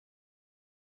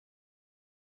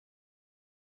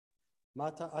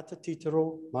mā te ata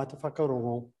titiro, mā te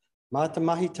whakarongo, mā te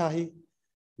mahitahi,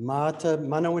 mā te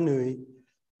manawanui,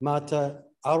 mā te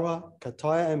awa, ka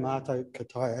taia e mātou, ka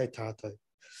taia e tātou.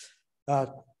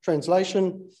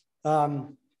 Translation,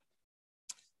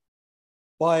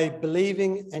 by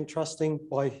believing and trusting,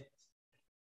 by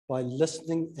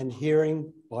listening and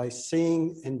hearing, by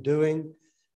seeing and doing,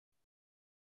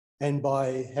 and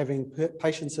by having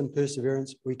patience and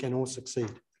perseverance, we can all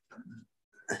succeed.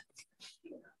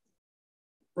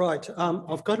 Right,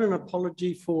 I've got an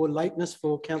apology for lateness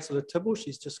for Councillor Tibble.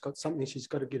 She's just got something she's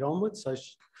got to get on with. So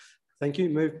thank you.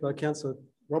 Moved by Councillor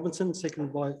Robinson,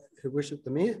 seconded by Her Worship the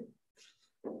Mayor.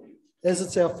 As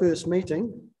it's our first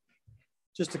meeting,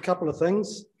 just a couple of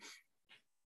things.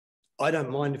 I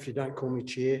don't mind if you don't call me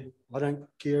Chair. I don't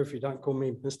care if you don't call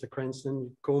me Mr.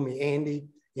 Cranston, call me Andy,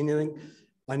 anything.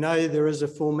 I know there is a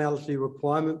formality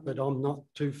requirement, but I'm not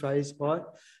too fazed by it.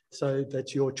 So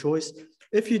that's your choice.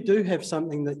 If you do have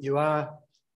something that you are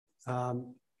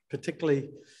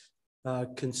particularly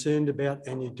concerned about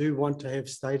and you do want to have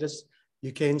status,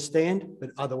 you can stand,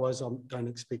 but otherwise I don't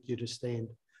expect you to stand.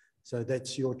 So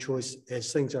that's your choice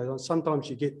as things go on. Sometimes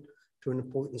you get to an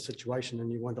important situation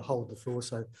and you want to hold the floor,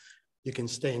 so you can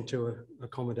stand to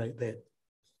accommodate that.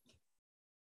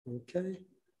 Okay,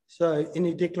 so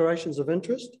any declarations of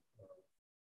interest?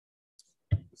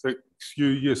 Thank you,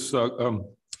 yes.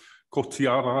 Ko te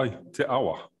Arai te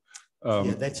awa.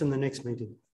 Yeah, that's in the next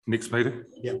meeting. Next meeting?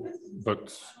 Yeah.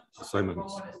 But same as,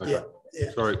 okay. Yeah,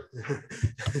 yeah. Sorry.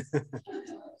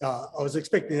 I was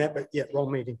expecting that, but yeah, wrong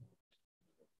meeting.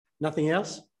 Nothing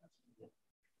else?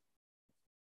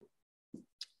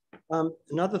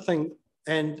 Another thing,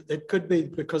 and it could be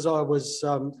because I was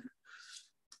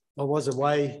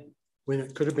away when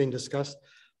it could have been discussed.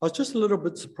 I was just a little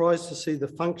bit surprised to see the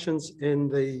functions and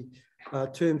the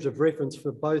terms of reference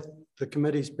for both the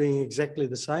committees being exactly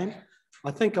the same.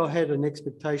 I think I had an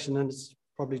expectation, and it's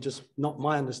probably just not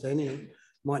my understanding. It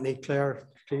might need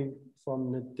clarity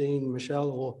from Nadine, Michelle,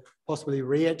 or possibly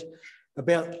Riet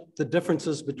about the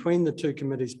differences between the two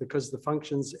committees, because the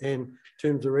functions and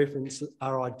terms of reference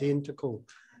are identical.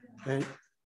 And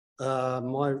there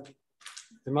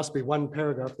must be one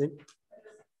paragraph then.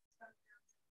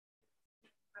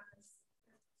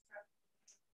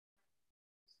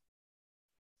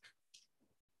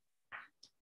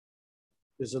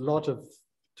 There's a lot of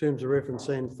terms of reference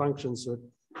and functions that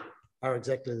are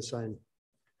exactly the same.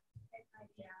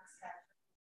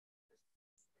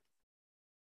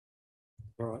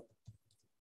 All right.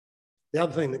 The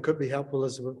other thing that could be helpful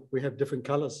is we have different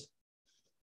colours.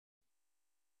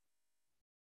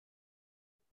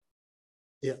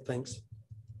 Yeah, thanks.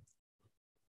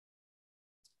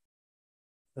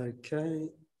 Okay,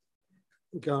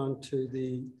 go on to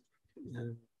the,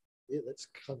 yeah, that's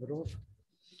covered off.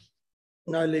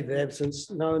 No leave of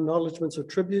absence, no acknowledgements of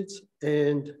tributes,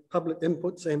 and public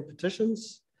inputs and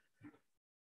petitions.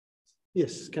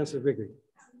 Yes, Councillor Gregory.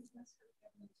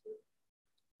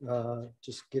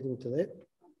 Just getting to that.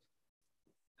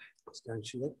 Let's go and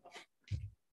shoot that.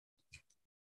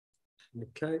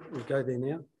 Okay, we'll go there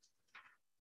now.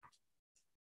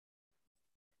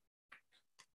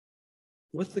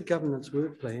 With the governance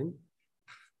work plan,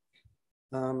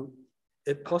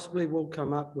 it possibly will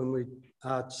come up when we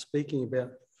are speaking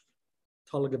about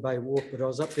Tolaga Bay Wharf, but I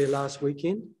was up there last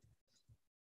weekend,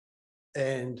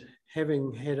 and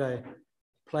having had a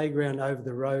playground over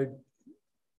the road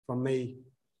from me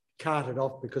carted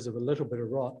off because of a little bit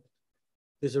of rot,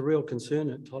 there's a real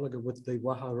concern at Tolaga with the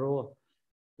Waharoa.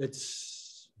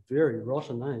 It's very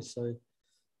rotten, eh? So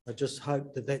I just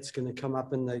hope that that's going to come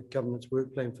up in the governance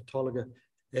work plan for Tolaga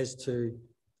as to,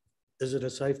 is it a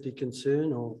safety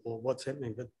concern or what's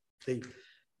happening? But the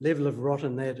level of rot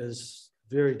in that is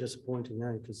very disappointing,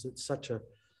 eh? Because it's such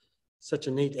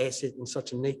a neat asset and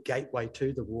such a neat gateway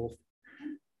to the wharf,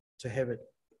 to have it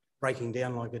breaking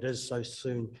down like it is so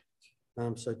soon.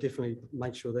 So definitely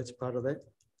make sure that's part of that.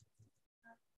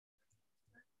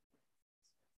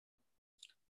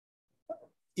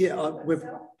 Yeah,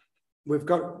 we've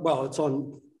got, well, it's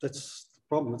on, that's the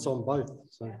problem, it's on both.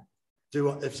 So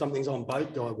if something's on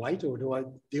both, do I wait or do I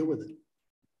deal with it?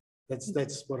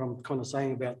 That's what I'm kind of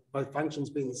saying about both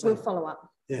functions being the same. We'll follow up,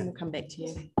 yeah, and we'll come back to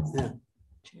you. Yeah.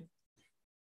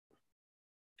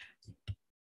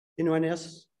 Anyone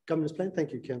else? Governance plan?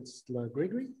 Thank you, Councillor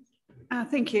Gregory.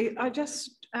 Thank you. I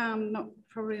just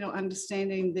probably not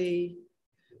understanding the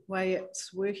way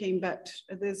it's working, but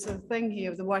there's a thing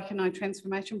here, the Waikanae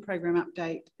Transformation Program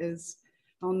update is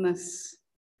on this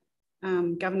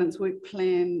governance work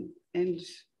plan, and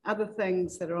other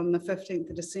things that are on the 15th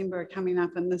of December are coming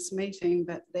up in this meeting,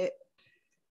 but that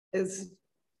is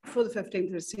for the 15th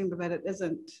of December, but it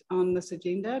isn't on this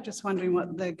agenda. Just wondering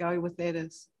what the go with that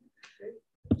is.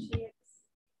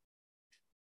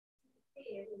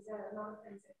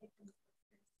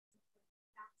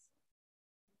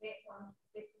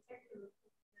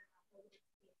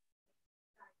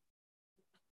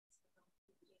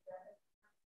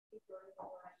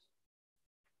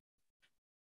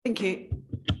 Thank you.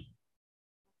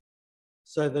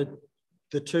 So the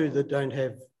two that don't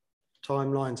have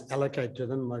timelines allocated to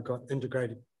them, I've got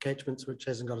integrated catchments, which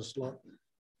hasn't got a slot,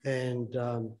 and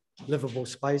livable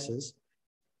spaces.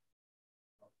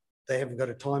 They haven't got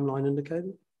a timeline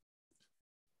indicated.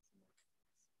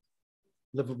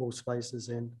 Livable spaces,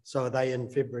 and so are they in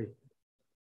February?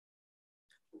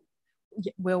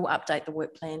 Yeah, we'll update the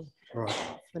work plan All right.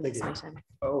 for the next meeting.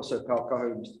 Also,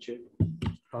 Kaukaho, Mr. Chair.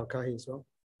 Okay, as well.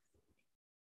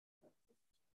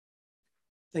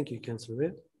 Thank you, Councillor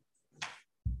Red.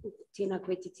 Tēnā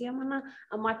koe te tiamana.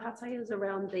 My patai is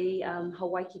around the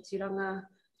Hawaii Turanga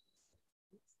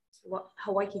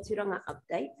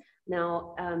update.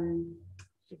 Now,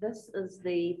 this is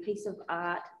the piece of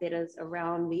art that is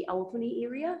around the Awapuni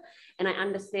area. And I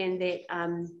understand that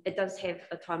it does have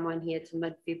a timeline here to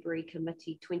mid-February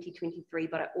committee 2023,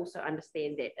 but I also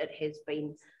understand that it has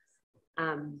been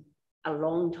a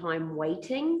long time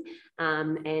waiting.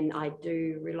 And I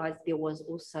do realize there was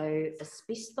also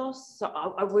asbestos. So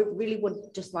I really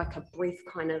would just like a brief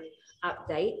kind of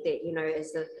update that, you know,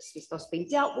 is the asbestos being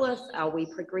dealt with? Are we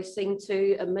progressing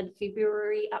to a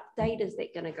mid-February update? Is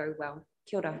that going to go well?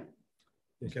 Kia ora.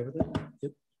 You okay with that?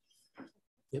 Yep.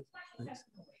 Yep. Thanks.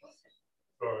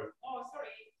 Sorry. Oh,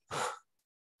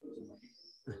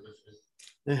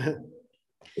 sorry.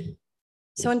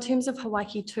 So in terms of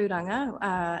Hawaii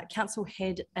Turanga, Council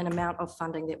had an amount of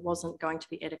funding that wasn't going to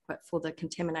be adequate for the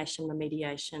contamination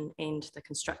remediation and the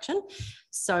construction.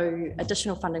 So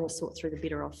additional funding was sought through the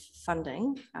Better Off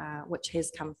funding, which has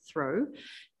come through.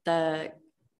 The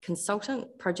consultant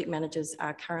project managers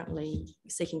are currently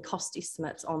seeking cost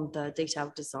estimates on the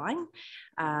detailed design,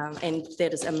 and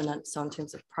that is imminent. So in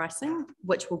terms of pricing,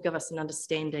 which will give us an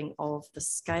understanding of the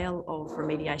scale of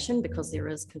remediation, because there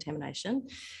is contamination,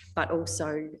 but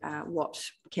also what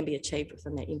can be achieved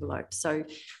within that envelope. So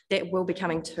that will be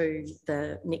coming to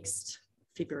the next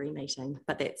February meeting,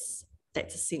 but that's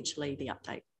essentially the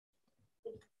update.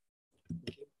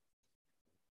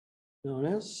 No one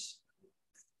else?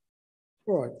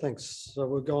 All right, thanks. So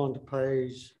we'll go on to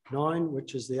page 9,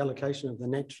 which is the allocation of the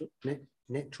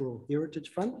Natural Heritage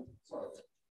Fund.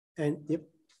 And yep.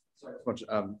 Sorry,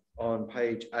 on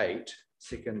page 8,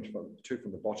 second from 2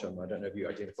 from the bottom, I don't know if you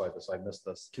identified this, I missed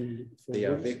this. The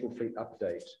vehicle fleet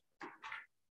update,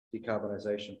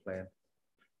 decarbonisation plan.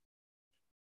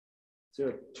 Is there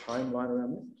a timeline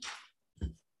around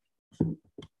this?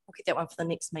 We'll get that one for the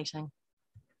next meeting.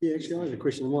 Yeah, actually, I have a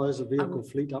question. Why is a vehicle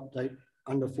fleet update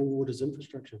under Full Waters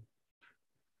infrastructure?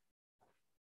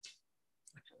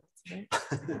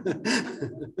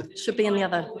 Should be in the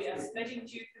other. We are splitting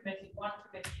two committees, one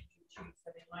committee into two, so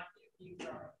there might be a few.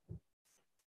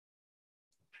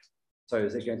 So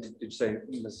is it going to, did you say,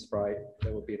 Mrs. Fry,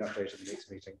 there will be an update in the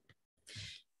next meeting?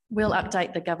 We'll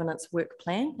update the governance work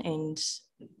plan and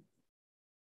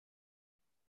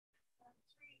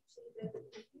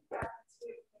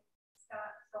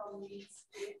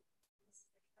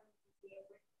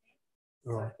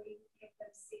All right. So we have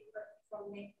them separate from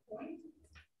that point.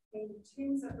 In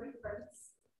terms of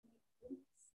reference,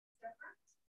 it's different,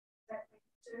 but we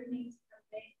do need to come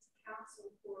back to council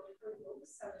for approval.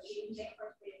 So again, that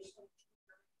would be a just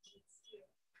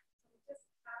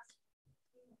ask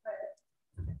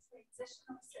the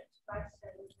transitional situation.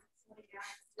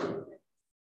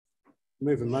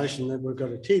 Move a motion that we've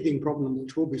got a teething problem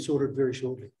which will be sorted very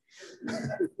shortly.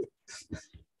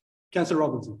 Councillor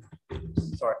Robinson.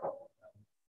 Sorry.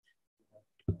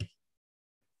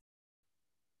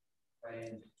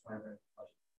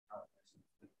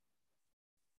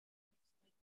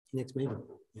 Next meeting.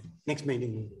 Next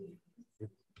meeting.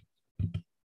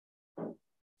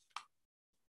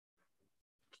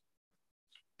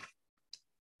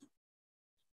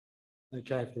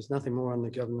 Okay, if there's nothing more on the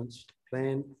governance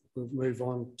plan, we'll move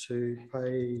on to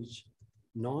page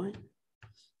 9,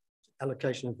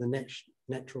 allocation of the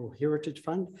Natural Heritage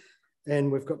Fund. And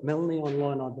we've got Melanie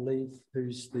online, I believe,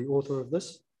 who's the author of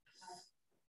this.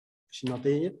 She's not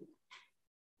there yet.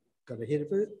 Got ahead of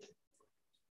her.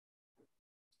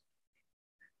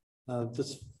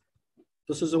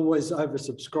 This is always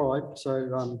oversubscribed,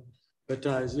 so but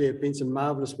yeah, been some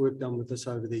marvellous work done with this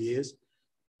over the years.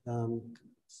 So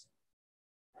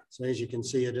as you can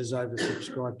see, it is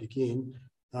oversubscribed again.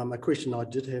 A question I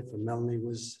did have for Melanie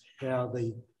was how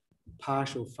the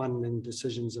partial funding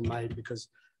decisions are made, because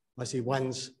I see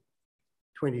one's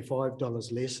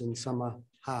 $25 less and some are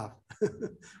half.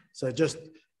 So just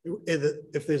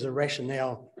if there's a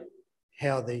rationale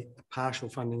how the partial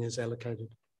funding is allocated.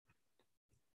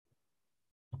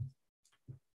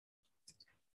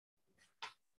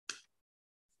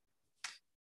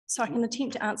 So I can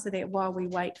attempt to answer that while we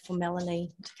wait for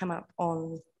Melanie to come up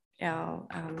on our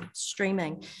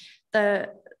streaming. The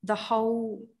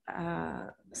whole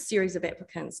series of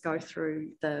applicants go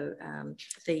through the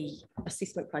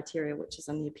assessment criteria, which is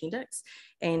in the appendix,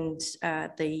 and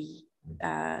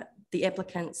the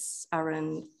applicants are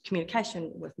in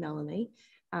communication with Melanie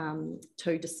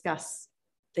to discuss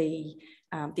the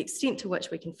extent to which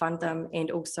we can fund them,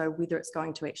 and also whether it's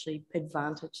going to actually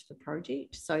advantage the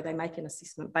project. So they make an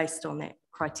assessment based on that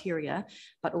criteria,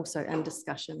 but also in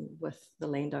discussion with the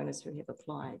landowners who have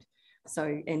applied. So,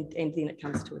 and then it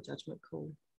comes to a judgment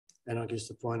call. And I guess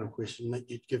the final question that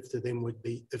you'd give to them would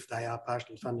be, if they are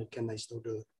partially funded, can they still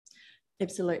do it?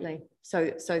 Absolutely.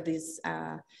 So there's,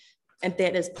 and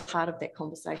that is part of that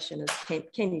conversation, is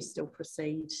can you still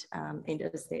proceed, and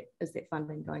is that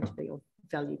funding going to be of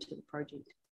value to the project?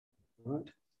 All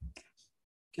right.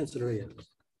 Councillor Ria.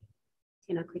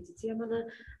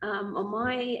 On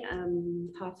my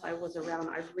path I was around,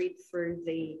 I've read through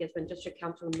the Gisborne District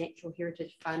Council Natural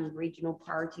Heritage Fund Regional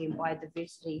Priority and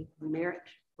Biodiversity Merit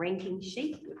Ranking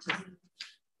Sheet, which is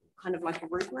kind of like a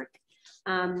rubric.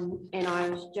 And I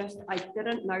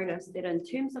didn't notice that in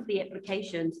terms of the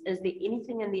applications, is there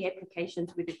anything in the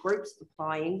applications where the groups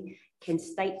applying can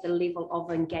state the level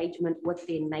of engagement with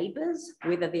their neighbours,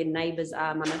 whether their neighbours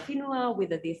are mana whenua,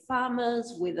 whether they're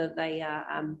farmers, whether they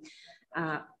are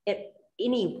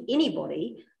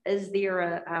anybody? Is there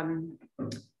a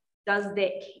does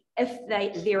that,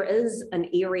 if there is an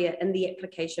area in the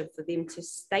application for them to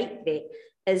state that,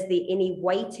 is there any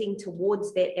weighting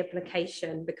towards that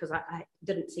application? Because I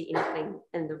didn't see anything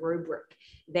in the rubric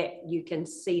that you can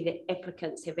see that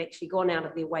applicants have actually gone out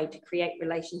of their way to create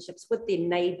relationships with their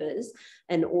neighbours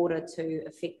in order to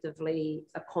effectively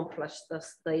accomplish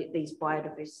these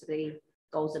biodiversity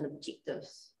goals and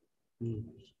objectives. Mm.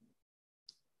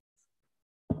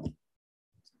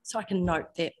 So I can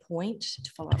note that point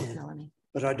to follow up with Melanie.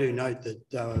 But I do note that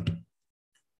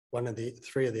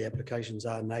three of the applications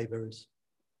are neighbours.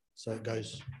 So it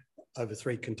goes over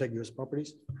 3 contiguous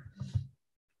properties.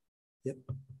 Yep.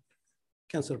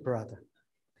 Councillor Parata.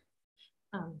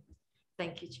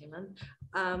 Thank you, Chairman.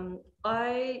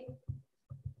 I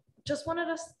just wanted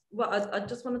I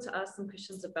just wanted to ask some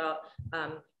questions about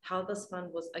how this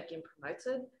fund was again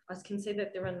promoted. I can see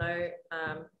that there are no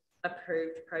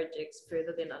approved projects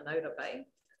further than Anoda Bay,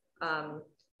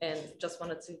 and just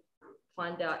wanted to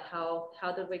find out how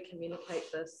did we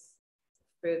communicate this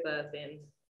further than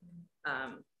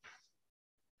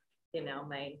in our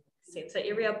main centre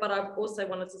area. But I also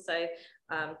wanted to say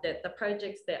that the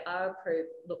projects that are approved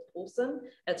look awesome.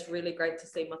 It's really great to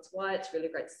see Matuai, it's really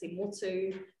great to see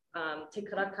Motu, Te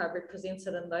Karaka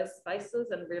represented in those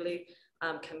spaces, and really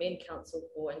commend Council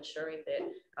for ensuring that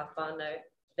our whānau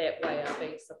that way are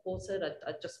being supported.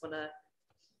 I just want to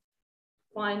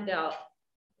find out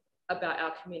about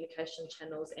our communication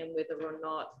channels and whether or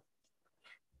not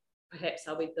perhaps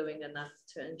are we doing enough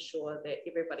to ensure that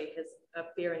everybody has a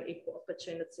fair and equal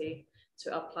opportunity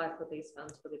to apply for these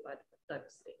funds for their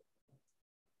biodiversity.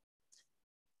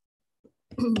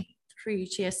 Through you,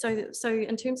 Chair. So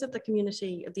in terms of the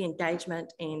community, the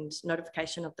engagement and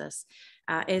notification of this,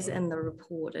 as in the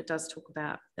report, it does talk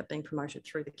about it being promoted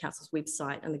through the Council's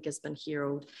website and the Gisborne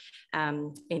Herald,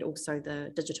 and also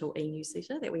the digital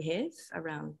e-newsletter that we have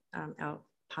around our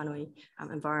Pānui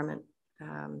environment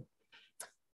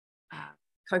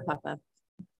kaupapa.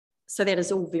 So that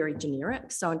is all very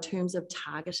generic. So in terms of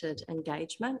targeted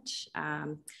engagement,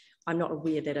 I'm not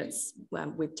aware that it's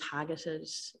we've targeted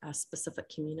a specific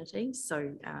community.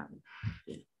 So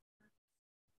yeah.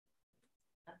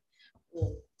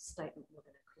 Or statement more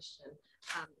than a question,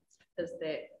 is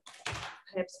that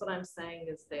perhaps what I'm saying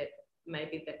is that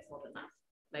maybe that's not enough.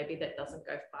 Maybe that doesn't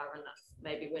go far enough.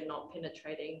 Maybe we're not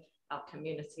penetrating our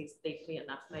communities deeply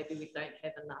enough. Maybe we don't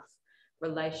have enough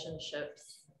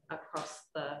relationships across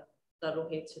the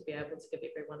rohe to be able to give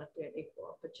everyone a fair and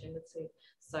equal opportunity.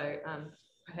 So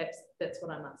perhaps that's what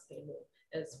I'm asking more,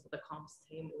 is for the comms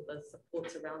team or the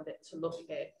supports around that to look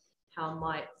at how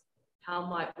might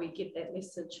we get that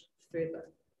message further.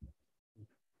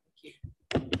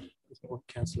 Thank you.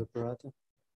 Councillor Parata.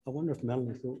 I wonder if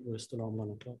Melanie thought we were still on 1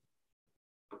 o'clock.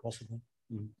 Possibly.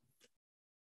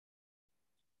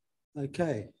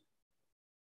 Okay.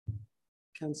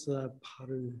 Councillor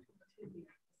Paru.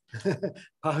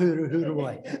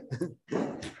 Pahuruhuruwai.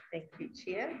 Thank you,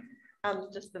 Chair.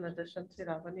 Just in addition to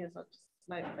Rawhini, I just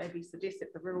maybe suggest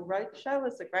that the Rural Roadshow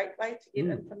is a great way to get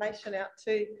information out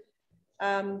to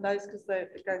those, because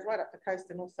it goes right up the coast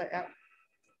and also out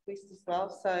west as well.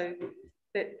 So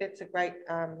that's a great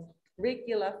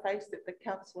regular face that the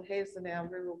council has in our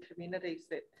rural communities,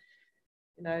 that,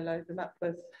 you know, load them up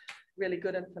with really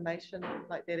good information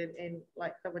like that. And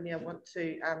like Rawhini, I want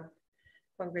to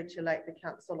congratulate the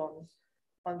council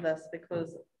on this,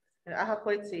 because aha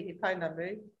koiti he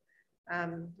paunamu.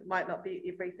 It might not be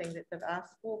everything that they've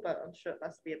asked for, but I'm sure it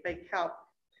must be a big help.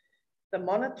 The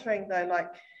monitoring though,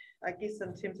 like I guess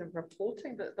in terms of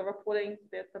reporting, the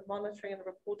monitoring and the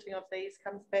reporting of these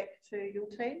comes back to your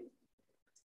team?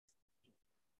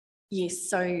 Yes,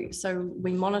 so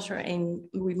we monitor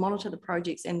the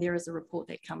projects, and there is a report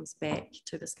that comes back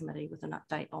to this committee with an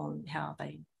update on how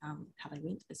they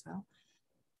went as well.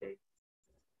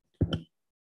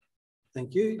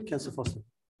 Thank you, Councillor Foster.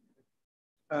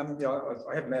 Yeah,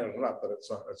 I haven't added it up, but it's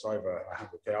over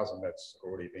 100,000 that's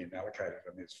already been allocated,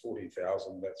 and there's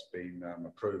 40,000 that's been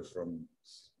approved from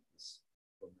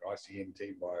the ICN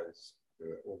team by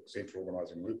the central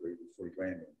organising group, 40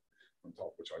 grand on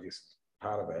top, which I guess is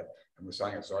part of that. And we're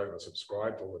saying it's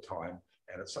oversubscribed all the time,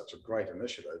 and it's such a great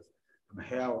initiative. And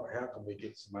how can we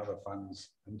get some other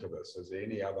funds into this? Is there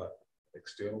any other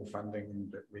external funding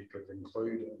that we could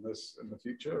include in this in the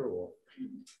future, or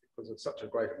because it's such a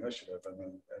great initiative,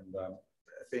 and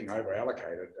being over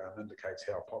allocated indicates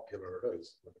how popular it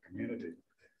is with the community.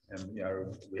 And you know,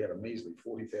 we had a measly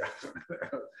 40,000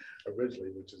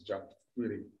 originally, which has jumped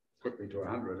really quickly to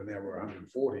 100, and now we're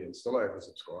 140 and still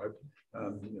oversubscribed.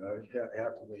 You know, how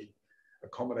can we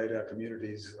accommodate our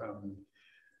community's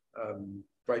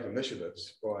great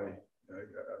initiatives by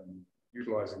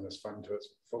utilising this fund to its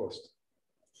fullest?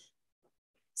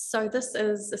 So this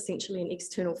is essentially an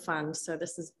external fund. So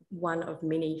this is one of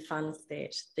many funds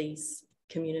that these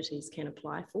communities can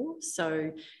apply for.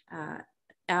 So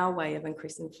our way of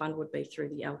increasing the fund would be through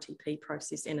the LTP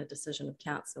process and a decision of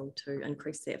council to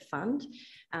increase that fund.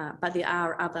 But there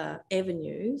are other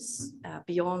avenues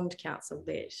beyond council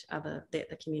that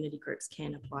the community groups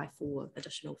can apply for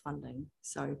additional funding.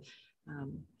 So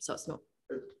it's not.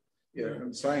 Yeah,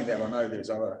 and saying that, I know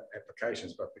there's other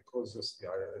applications, but because this, you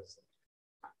know,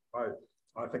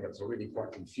 I think it's already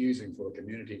quite confusing for the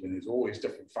community when there's all these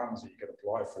different funds that you can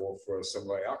apply for a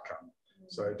similar outcome.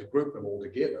 So to group them all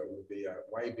together would be a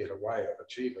way better way of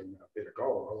achieving a better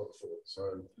goal, I would have thought.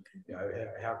 So, you know,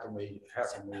 how can we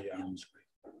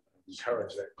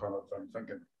encourage that kind of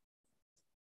thinking?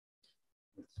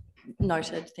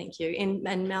 Noted, thank you.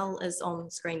 And Mel is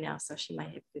on screen now, so she may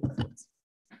have further thoughts.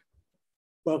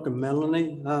 Welcome,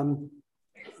 Melanie.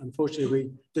 Unfortunately,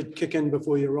 we did kick in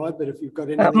before you arrived, but if you've got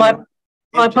any... my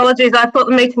apologies, I thought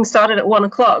the meeting started at 1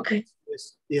 o'clock.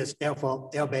 Yes, our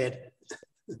fault, our bad.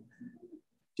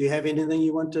 Do you have anything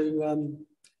you want to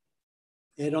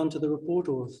add on to the report?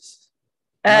 Or?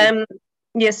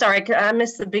 Yeah, sorry, I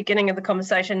missed the beginning of the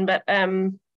conversation, but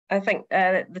I think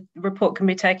the report can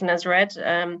be taken as read.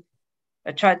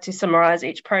 I tried to summarise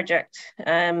each project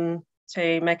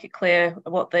to make it clear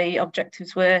what the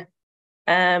objectives were.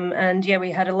 And yeah,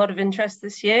 we had a lot of interest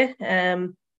this year.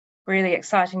 Really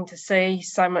exciting to see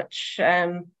so much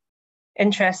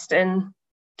interest in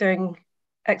doing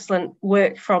excellent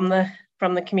work from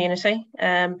the community.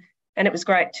 And it was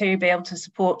great to be able to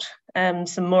support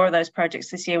some more of those projects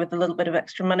this year with a little bit of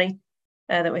extra money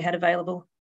that we had available.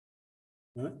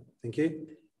 All right, thank you.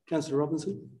 Councillor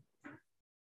Robinson.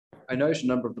 I note a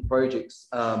number of the projects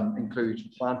include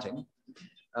planting,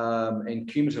 and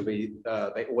cumulatively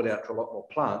they all out to a lot more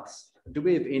plants. Do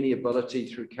we have any ability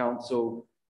through council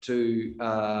to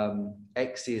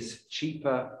access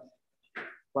cheaper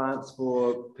plants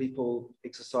for people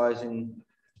exercising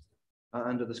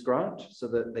under this grant so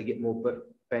that they get more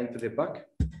bang for their buck?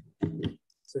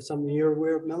 Is there something you're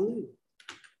aware of, Melanie?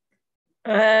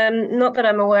 Not that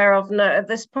I'm aware of, no. At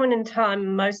this point in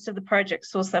time, most of the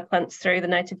projects source their plants through the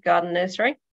Native Garden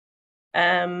Nursery.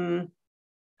 And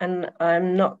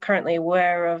I'm not currently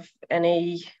aware of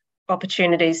any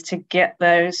opportunities to get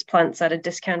those plants at a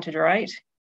discounted rate.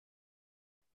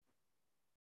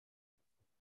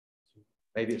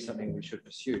 Maybe it's something we should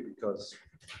pursue, because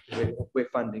we're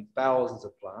funding thousands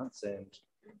of plants, and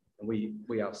we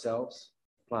ourselves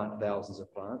plant thousands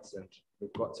of plants, and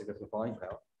we've got significant buying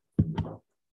power.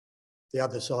 The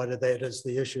other side of that is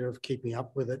the issue of keeping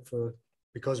up with it,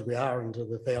 because we are into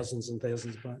the thousands and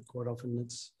thousands, but quite often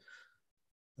it's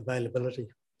availability.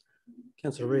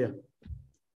 Councillor Ria.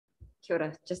 Kia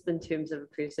ora. Just in terms of a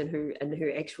person who in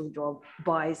her actual job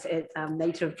buys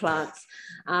native plants,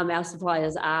 our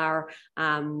suppliers are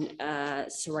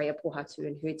Soraya Papatu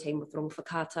and her team with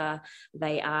Rongwhakata.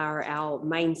 They are our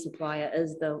main supplier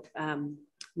is the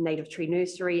native tree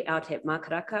nursery out at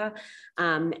Makaraka,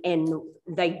 and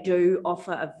they do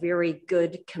offer a very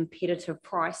good competitive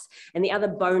price. And the other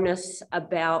bonus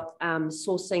about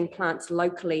sourcing plants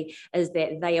locally is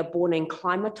that they are born and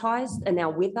climatized in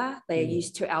our weather. They are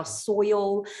used to our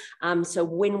soil. So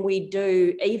when we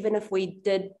do, even if we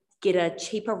did get a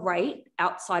cheaper rate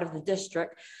outside of the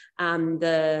district,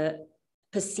 the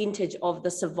percentage of the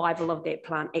survival of that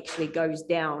plant actually goes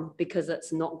down because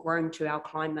it's not grown to our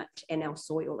climate and our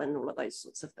soil and all of those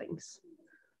sorts of things.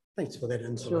 Thanks for that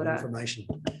insight information.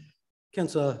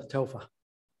 Councillor Telfer.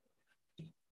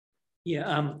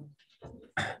 Yeah,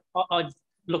 I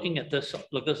looking at this,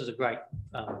 look, this is a great,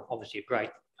 obviously a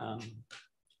great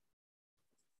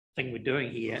thing we're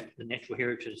doing here, the Natural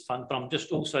Heritage Fund, but I'm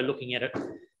just also looking at it,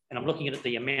 and I'm looking at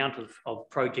the amount of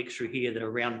projects through here that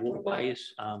are around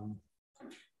waterways,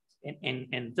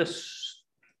 and this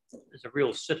is a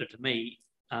real sitter to me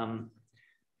to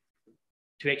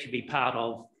actually be part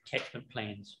of catchment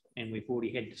plans. And we've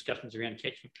already had discussions around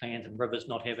catchment plans and rivers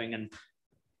not having, and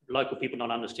local people not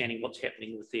understanding what's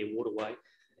happening with their waterway.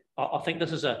 I think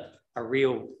this is a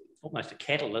real, almost a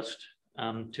catalyst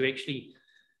to actually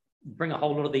bring a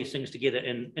whole lot of these things together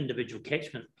in individual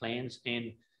catchment plans.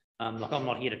 And like, I'm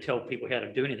not here to tell people how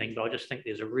to do anything, but I just think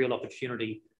there's a real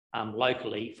opportunity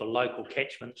locally for local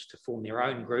catchments to form their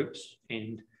own groups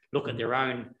and look at their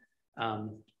own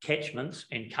catchments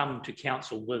and come to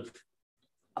council with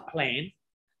a plan.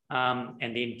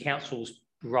 And then council's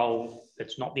role,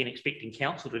 it's not then expecting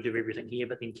council to do everything here,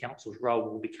 but then council's role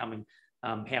will be coming,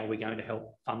 how are we going to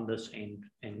help fund this and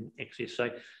access. So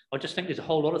I just think there's a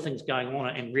whole lot of things going on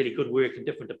and really good work in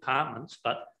different departments,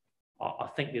 but I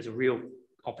think there's a real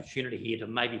opportunity here to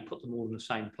maybe put them all in the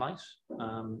same place,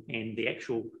 and the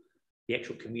actual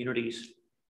communities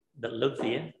that live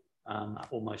there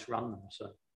almost run them.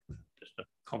 So just a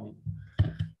comment.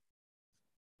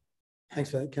 Thanks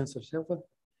for that, Councillor Telfer.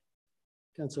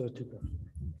 Councillor Tupa.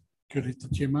 Kia ora,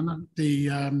 Chairman.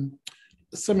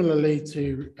 Similarly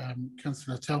to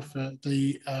Councillor Telfer,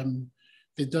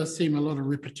 there does seem a lot of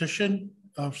repetition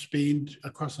of spend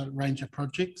across a range of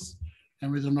projects,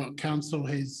 and whether or not council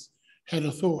has had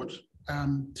a thought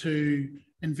to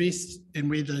invest in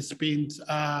where those spends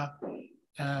are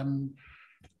at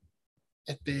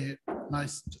their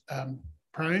most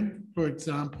prone. For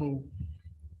example,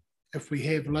 if we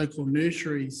have local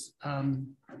nurseries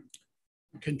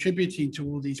contributing to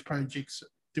all these projects,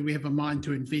 do we have a mind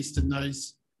to invest in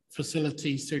those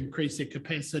facilities to increase their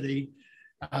capacity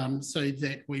so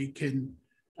that we can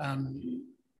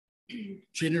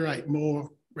generate more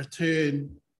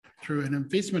return through an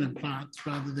investment in plants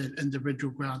rather than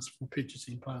individual grants for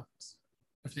purchasing plants,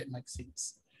 if that makes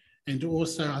sense. And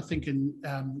also, I think in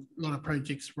a lot of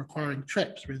projects requiring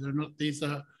traps, whether or not there's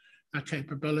a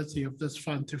capability of this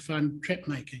fund to fund trap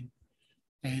making,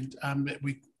 and that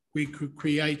we could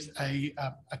create a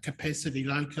capacity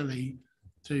locally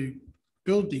to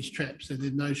build these traps, and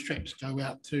then those traps go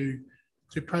out to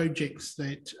projects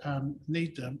that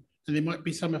need them. And there might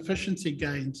be some efficiency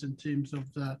gains in terms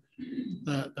of the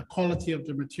quality of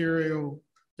the material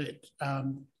that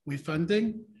we're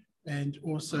funding, and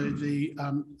also the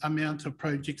amount of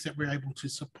projects that we're able to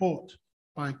support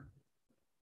by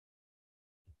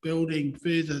building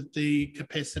further the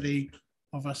capacity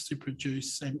of us to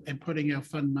produce and putting our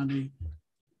fund money,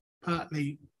 part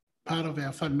of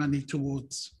our fund money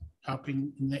towards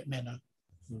helping in that manner.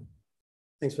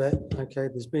 Thanks for that. Okay,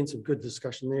 there's been some good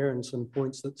discussion there and some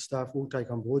points that staff will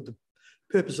take on board. The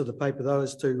purpose of the paper, though,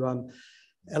 is to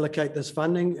allocate this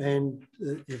funding, and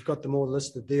you've got them all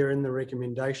listed there in the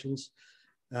recommendations.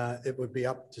 It would be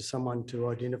up to someone to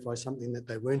identify something that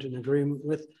they weren't in agreement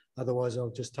with. Otherwise, I'll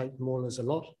just take them all as a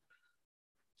lot.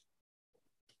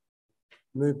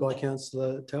 Moved by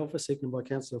Councillor Telfer, seconded by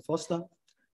Councillor Foster.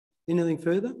 Anything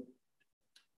further?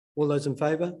 All those in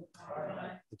favour?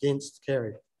 Against?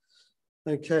 Carried.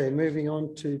 Okay, moving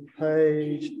on to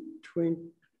page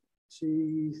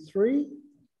 23.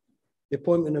 The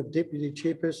appointment of Deputy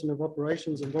Chairperson of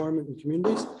Operations, Environment and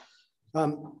Communities.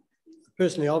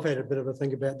 Personally, I've had a bit of a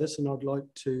think about this, and I'd like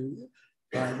to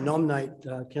nominate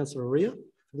Councillor Arai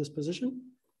for this position.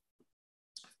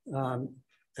 And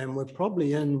we're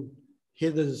probably in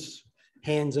Heather's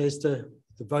hands as to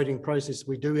the voting process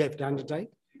we do have to undertake.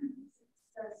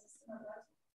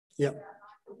 Yep.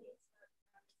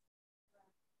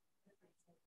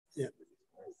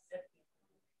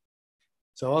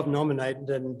 So I've nominated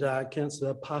and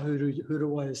Councillor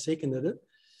Pahuruwai has seconded it.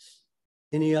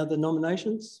 Any other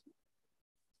nominations?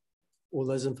 All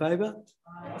those in favour?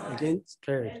 Against?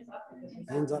 Carried.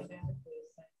 Hands up.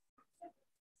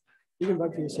 You can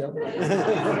vote for yourself. Vote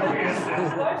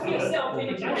for yourself,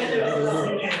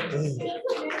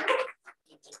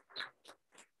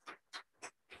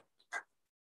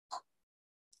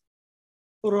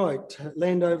 All right,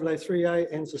 Land Overlay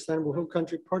 3A and Sustainable Hill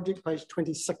Country Project, page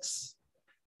 26.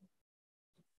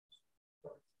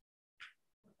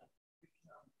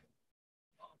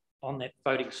 On that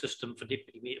voting system for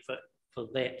deputy mayor, for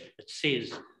that, it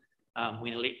says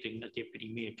when electing the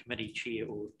deputy mayor, committee chair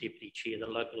or deputy chair, the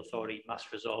local authority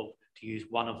must resolve to use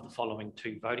one of the following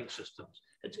two voting systems.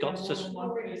 It's got system.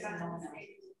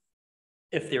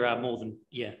 If there are more than,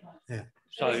 yeah.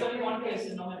 So there's only one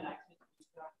person nominated.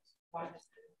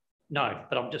 No,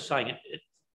 but I'm just saying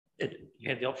you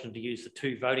have the option to use the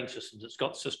two voting systems. It's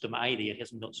got system A there, it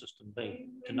hasn't got system B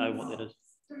to know what that is.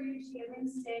 Through Chairman,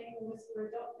 standing orders were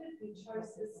adopted, we chose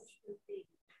system B.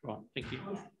 Right, thank you.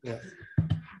 Yeah.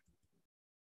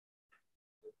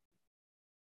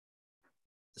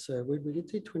 So we get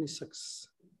to 26.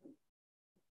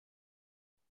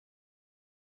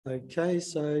 Okay,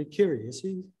 so Kerry, is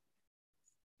he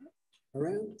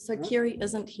around? So Kerry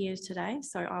isn't here today,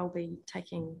 so I'll be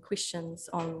taking questions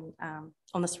on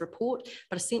this report,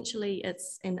 but essentially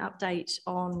it's an update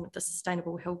on the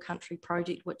Sustainable Hill Country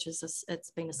project, which is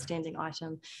it's been a standing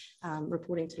item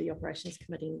reporting to the Operations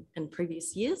Committee in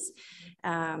previous years.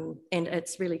 And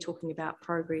it's really talking about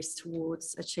progress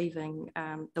towards achieving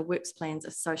the works plans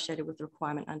associated with the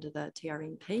requirement under the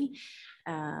TRMP.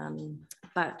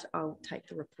 But I'll take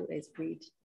the report as read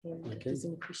and if there's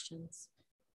any questions.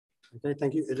 Okay,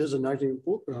 thank you. It is a noting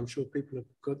report, but I'm sure people have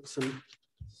got some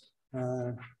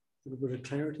little bit of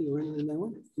clarity or anything they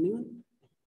want. Anyone?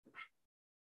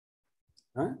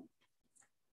 No?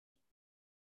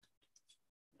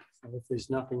 So if there's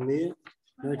nothing there,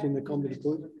 noting the comment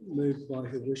report moved by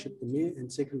Her Worship the Mayor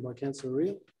and seconded by Councillor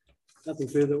Reel. Nothing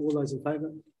further. All those in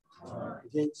favour?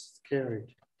 Against?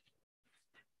 Carried.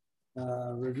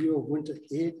 Review of winter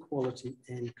air quality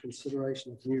and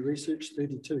consideration of new research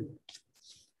 32.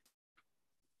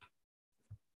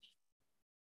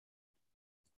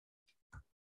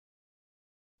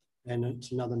 And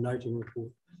it's another noting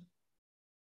report.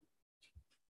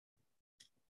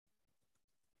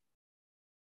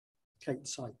 Kate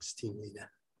Sykes, team leader.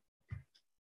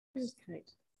 Who's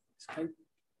Kate? Is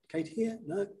Kate here?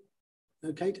 No?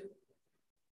 No, Kate?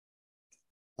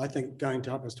 I think going to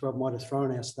 12 might have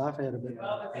thrown our staff out a bit.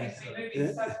 Well, the things are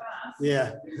moving so fast.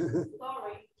 Yeah.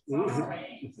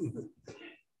 Sorry.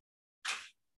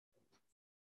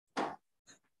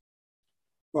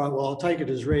 Right, well, I'll take it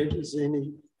as read. Is there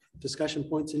any discussion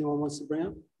points anyone wants to bring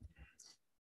up?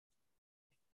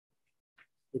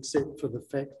 Except for the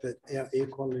fact that our air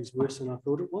quality is worse than I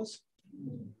thought it was.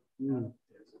 Mm.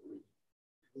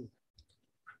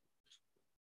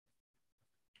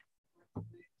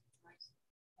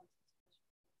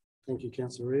 Thank you,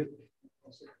 Councillor Reid.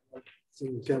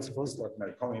 Councillor Foster. Like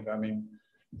no comment. I mean,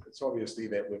 it's obviously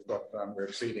that we're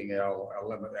exceeding our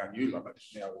limit, our new limit.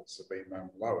 Now it's been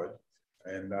lowered,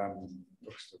 and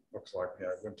looks like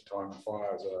wintertime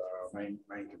fires are a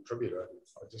main contributor.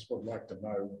 I just would like to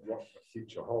know what the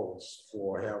future holds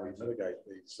for how we mitigate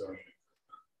these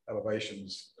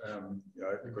elevations.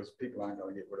 Because people aren't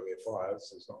going to get rid of their fires.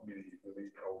 There's not many really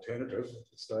alternative at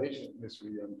this stage unless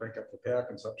we crank up the power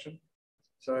consumption.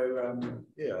 So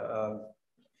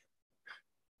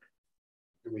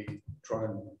do we try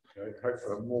and hope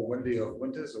for more windier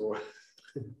winters, or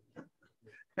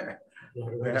how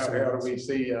do we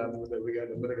see that we're going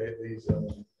to mitigate these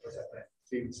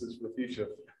tendencies for the future?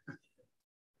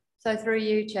 So through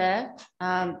you, Chair,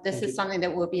 this is something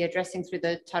that we'll be addressing through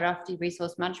the Tairawhiti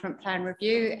Resource Management Plan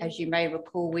review. As you may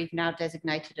recall, we've now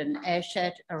designated an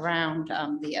airshed around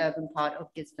the urban part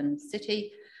of Gisborne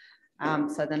City.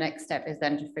 So the next step is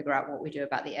then to figure out what we do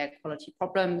about the air quality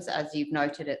problems. As you've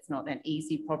noted, it's not an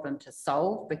easy problem to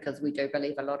solve because we do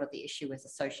believe a lot of the issue is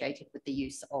associated with the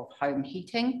use of home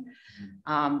heating.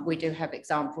 We do have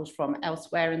examples from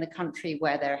elsewhere in the country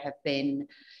where there have been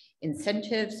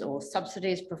incentives or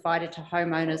subsidies provided to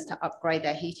homeowners to upgrade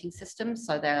their heating systems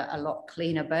so they're a lot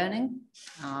cleaner burning,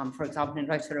 for example, in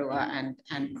Rotorua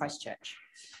and Christchurch.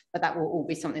 But that will all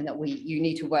be something that you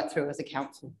need to work through as a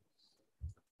council.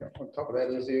 On top of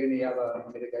that, is there any other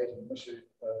mitigating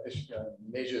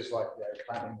measures like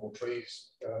planting more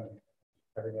trees,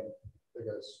 having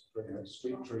bigger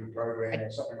street tree program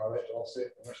or something like that to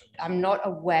offset emissions? I'm not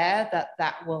aware that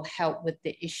that will help with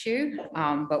the issue,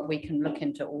 but we can look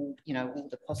into all, all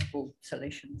the possible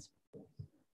solutions.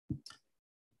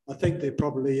 I think there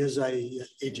probably is a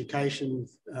education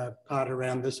part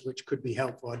around this which could be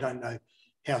helpful. I don't know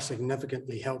how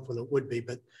significantly helpful it would be,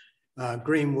 but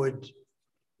green wood,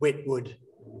 wet wood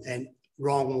and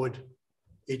wrong wood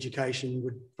education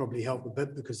would probably help a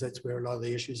bit because that's where a lot of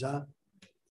the issues are.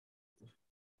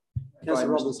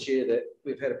 Councillor Roberts, Chair, that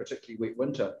we've had a particularly wet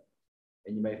winter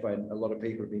and you may find a lot of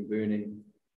people have been burning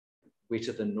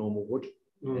wetter than normal wood.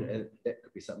 And that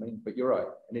could be something, but you're right,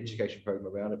 an education program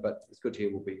around it, but it's good to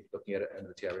hear we'll be looking at it in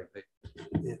the TRMP.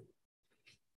 Yeah.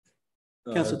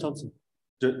 Councillor Thompson.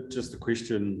 Just a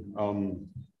question,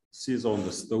 says on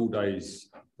the still days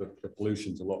that the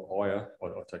pollution's a lot higher. I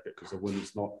take it because the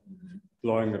wind's not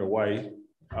blowing it away.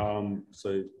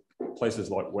 So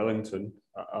places like Wellington,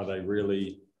 are they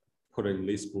really putting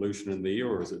less pollution in the air,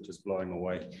 or is it just blowing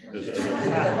away?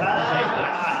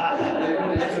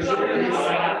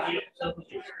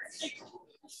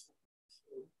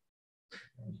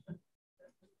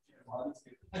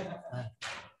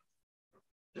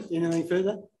 Anything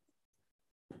further?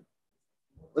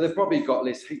 Well, they've probably got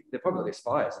less heat. They've probably got less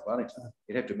fires in Wellington.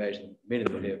 You'd have to imagine many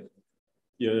of them have.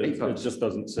 Yeah, it just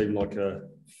doesn't seem like a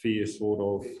fair sort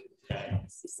of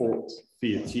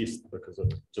fair test because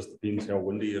it just depends how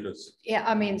windy it is. Yeah,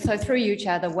 I mean, so through you,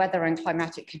 Chair, the weather and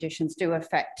climatic conditions do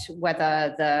affect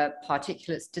whether the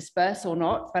particulates disperse or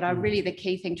not. But really the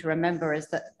key thing to remember is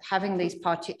that having these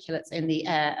particulates in the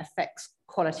air affects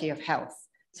quality of health.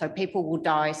 So people will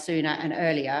die sooner and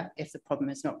earlier if the problem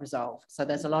is not resolved. So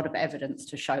there's a lot of evidence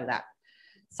to show that.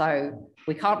 So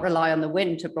we can't rely on the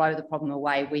wind to blow the problem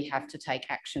away. We have to take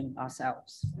action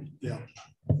ourselves. Yeah.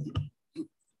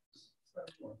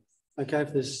 Okay,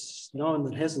 if there's no one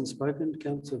that hasn't spoken,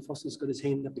 Councillor Foster's got his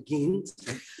hand up again.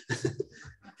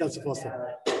 Councillor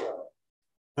Foster.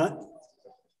 Huh?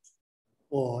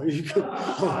 Oh, you could.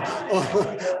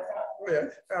 Yeah.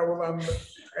 Well,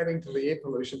 adding to the air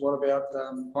pollution, what about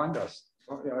pine dust?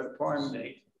 The pine,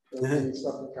 the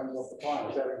stuff that comes off the pine,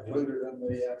 is that included in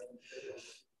the?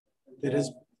 That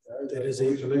is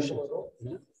air pollution.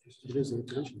 Yeah. It is air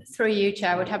pollution. Through you,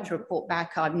 Chair, I would have to report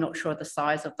back. I'm not sure of the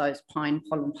size of those pine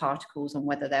pollen particles and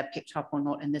whether they're picked up or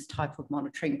not in this type of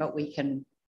monitoring, but we can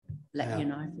let you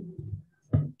know.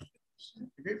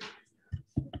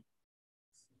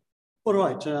 All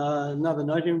right, another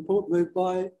noting report moved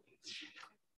by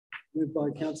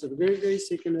Councillor Gregory,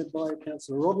 seconded by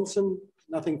Councillor Robinson.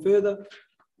 Nothing further.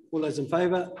 All those in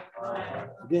favour?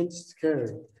 Against?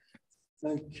 Carried.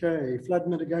 Okay, flood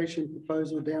mitigation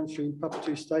proposal downstream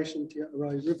Papatu station to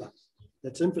Arai River.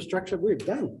 That's infrastructure. We're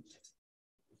done.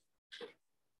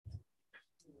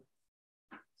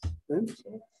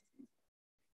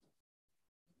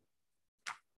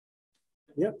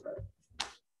 Yep.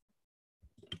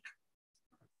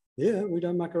 Yeah, we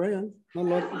don't muck around. Not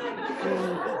like.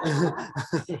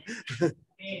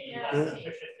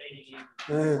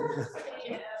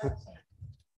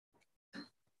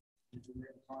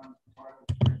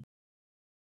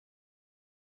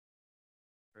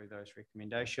 Through those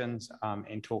recommendations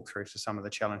and talk through to some of the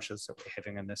challenges that we're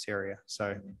having in this area.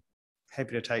 So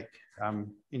happy to take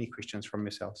any questions from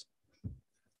yourselves.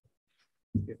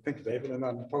 Yeah, thank you, David, and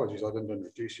apologies, I didn't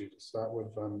introduce you to start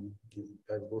with.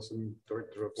 David Wilson,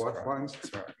 Director of Lifelines.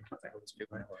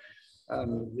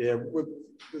 Yeah,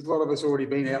 there's a lot of us already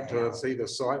been out to see the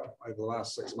site over the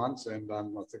last 6 months, and I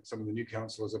think some of the new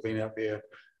councillors have been out there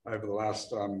over the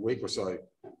last week or so.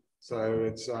 So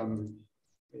it's a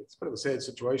bit of a sad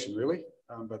situation, really,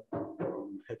 but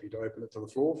I'm happy to open it to the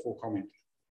floor for comment.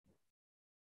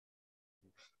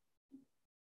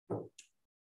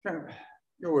 Okay,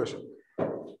 Your Worship.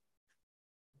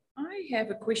 I have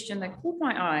a question that caught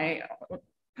my eye,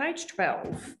 page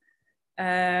 12,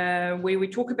 where we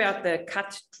talk about the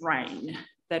cut drain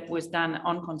that was done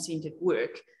on consented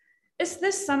work. Is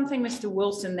this something, Mr.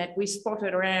 Wilson, that we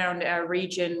spotted around our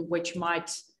region which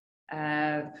might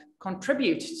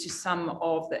contribute to some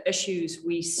of the issues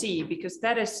we see? Because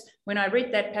that is, when I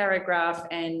read that paragraph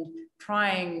and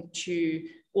trying to,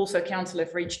 also council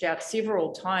have reached out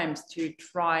several times to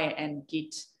try and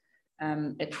get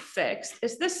it fixed.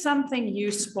 Is this something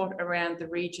you spot around the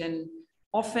region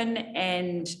often,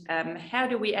 and how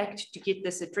do we act to get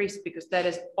this addressed? Because that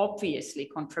is obviously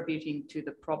contributing to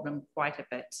the problem quite a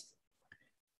bit.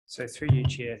 So through you,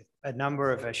 Chair, a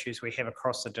number of issues we have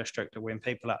across the district are when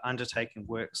people are undertaking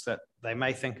works that they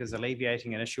may think is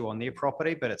alleviating an issue on their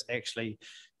property, but it's actually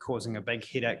causing a big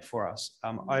headache for us.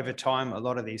 Over time, a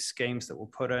lot of these schemes that were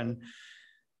put in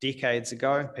decades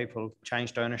ago. People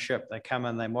changed ownership, they come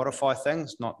in, they modify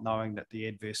things, not knowing that the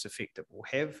adverse effect it will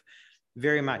have.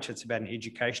 Very much it's about an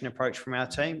education approach from our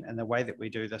team, and the way that we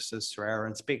do this is through our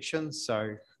inspections.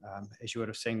 So as you would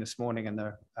have seen this morning in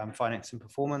the finance and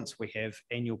performance, we have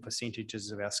annual percentages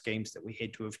of our schemes that we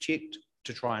had to have checked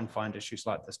to try and find issues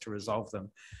like this to resolve them.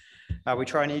 We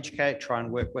try and educate, try and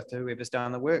work with whoever's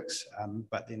done the works,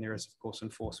 but then there is of course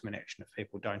enforcement action if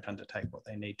people don't undertake what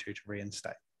they need to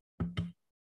reinstate.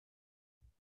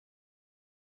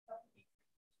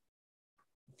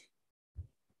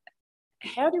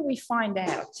 How do we find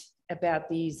out about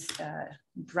these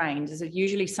drains? Is it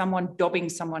usually someone dobbing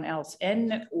someone else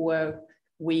in, or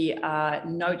we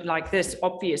note like this?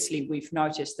 Obviously, we've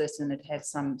noticed this and it had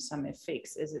some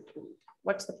effects. Is it?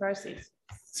 What's the process?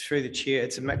 Through the chair,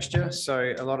 it's a mixture.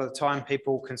 So a lot of the time,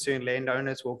 concerned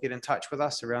landowners will get in touch with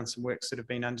us around some works that have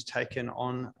been undertaken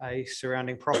on a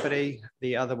surrounding property.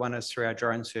 The other one is through our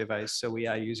drone surveys. So we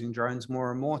are using drones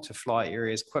more and more to fly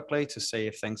areas quickly to see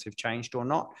if things have changed or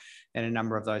not. And a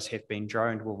number of those have been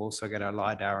droned. We've also got our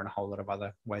LiDAR and a whole lot of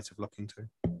other ways of looking too.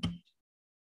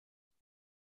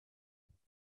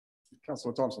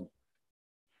 Councillor Thompson.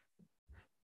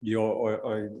 Yeah,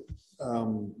 I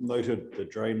noted the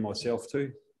drain myself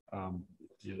too.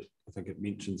 Yeah, I think it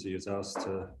mentions he was asked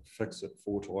to fix it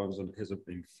 4 times and it hasn't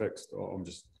been fixed. I'm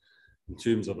just, in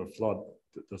terms of a flood,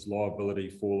 does liability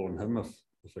fall on him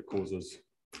if it causes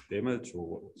damage,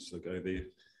 or what's the go there?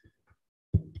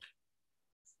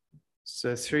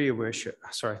 So through your worship,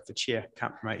 sorry, the chair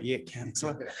can't promote yet,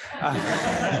 councillor.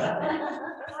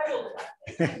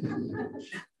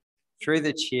 Through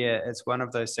the chair, it's one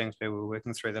of those things where we're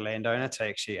working through the landowner to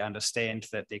actually understand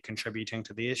that they're contributing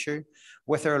to the issue.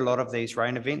 With a lot of these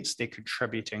rain events, they're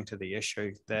contributing to the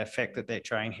issue. The fact that that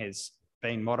drain has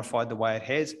been modified the way it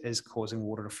has is causing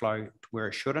water to flow to where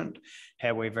it shouldn't.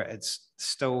 However, it's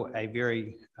still a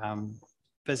very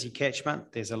busy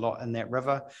catchment. There's a lot in that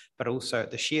river, but also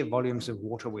the sheer volumes of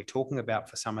water we're talking about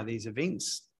for some of these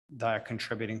events, they are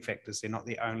contributing factors. They're not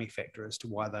the only factor as to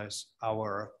why those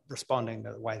are responding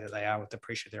the way that they are with the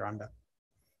pressure they're under.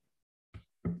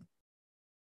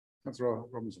 Councillor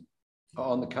Robinson.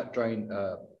 On the cut drain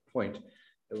point,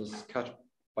 it was cut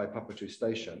by Papatu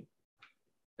Station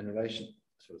in relation,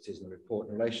 that's what it says in the report,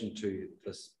 in relation to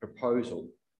this proposal.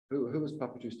 Who was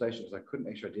Papatu Station? Because I couldn't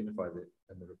actually identify that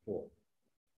in the report.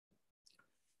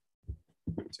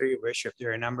 To your worship,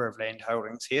 there are a number of land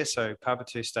holdings here. So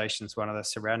Papatu Station is one of the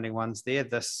surrounding ones there.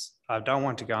 This, I don't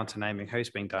want to go into naming who's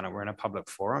been done it. We're in a public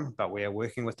forum, but we are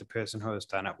working with the person who has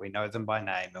done it. We know them by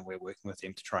name and we're working with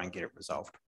them to try and get it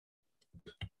resolved.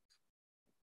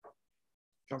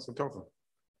 Councillor Telford.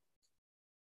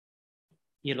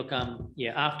 Yeah, look,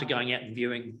 yeah, after going out and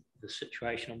viewing the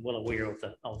situation, I'm well aware of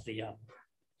the you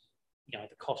know,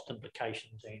 the cost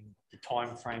implications and the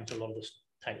time frames a lot of this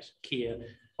takes care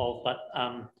of, but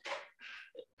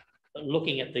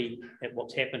looking at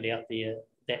what's happened out there,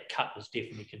 that cut is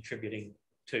definitely contributing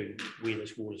to where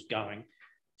this water's going.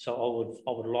 So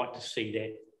I would like to see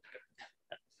that,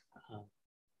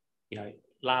 you know,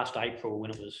 last April,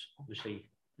 when it was obviously,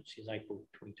 it says April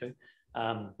 22,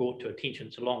 brought to attention.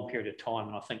 It's a long period of time,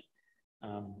 and I think,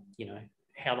 you know,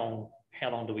 how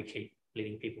long do we keep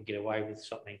letting people get away with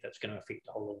something that's going to affect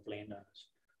the whole lot of landowners?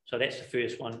 So that's the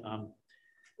first one.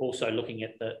 Also looking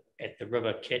at the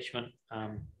river catchment,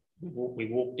 we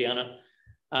walked down it.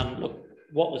 Look,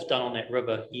 what was done on that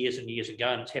river years and years ago,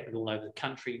 and it's happened all over the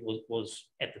country, was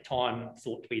at the time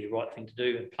thought to be the right thing to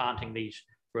do, and planting these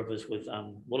rivers with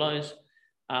willows.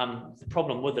 The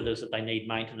problem with it is that they need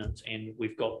maintenance, and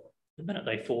we've got, the minute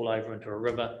they fall over into a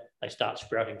river, they start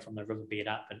sprouting from the riverbed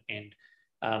up, and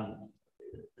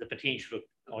the potential,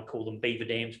 I call them beaver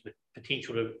dams, but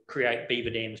potential to create beaver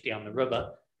dams down the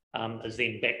river is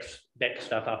then back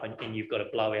stuff up, and you've got to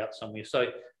blow out somewhere. So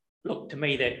look, to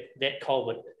me, that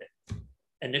culvert,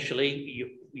 initially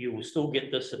you will still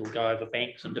get this, it'll go over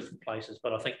banks in different places,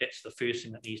 but I think that's the first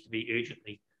thing that needs to be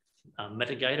urgently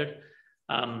mitigated.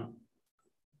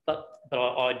 But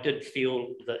I did feel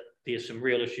that there's some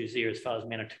real issues there as far as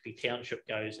Manatupi Township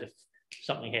goes if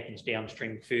something happens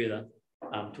downstream further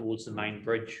towards the main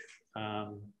bridge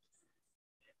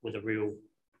with a real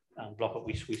block up.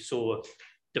 We saw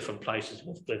different places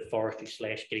with the forestry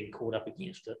slash getting caught up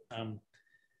against it.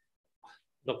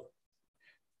 Look,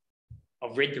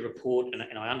 I've read the report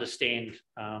and I understand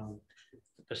the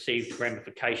perceived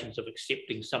ramifications of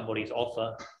accepting somebody's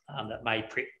offer that may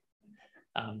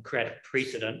create a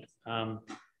precedent.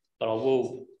 But I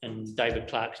will, in David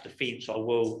Clark's defence, I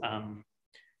will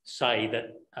say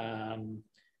that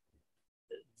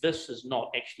this is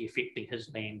not actually affecting his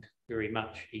land very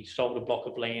much. He sold a block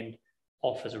of land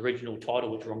off his original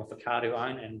title, which Ronga Papatu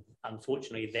own, and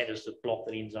unfortunately that is the block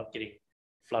that ends up getting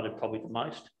flooded probably the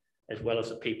most, as well as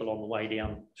the people on the way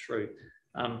down through.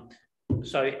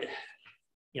 So,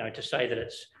 you know, to say that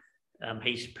it's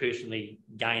he's personally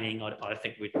gaining, I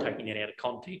think we're taking that out of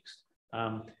context.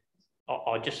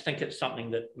 I just think it's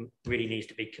something that really needs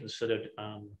to be considered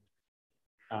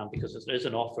because it is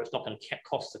an offer. It's not going to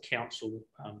cost the council,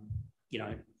 you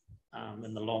know,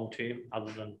 in the long term,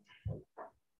 other than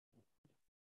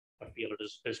I feel it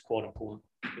is quite important.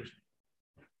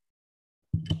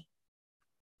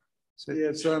 So yeah,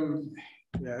 it's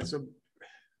a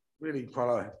really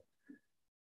quite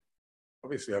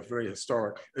obviously a very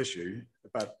historic issue,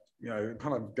 but you know, it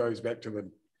kind of goes back to the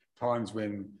times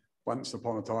when once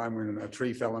upon a time when a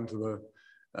tree fell into the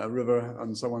river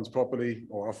on someone's property,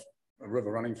 or off a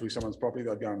river running through someone's property,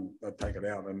 they'd go and they'd take it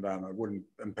out, and it wouldn't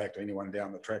impact anyone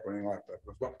down the track or anything like that.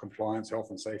 We've got compliance,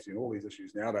 health and safety, and all these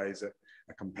issues nowadays that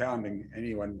are compounding.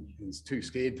 Anyone is too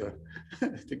scared to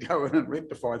to go in and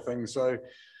rectify things. So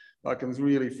I can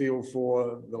really feel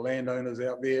for the landowners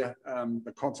out there.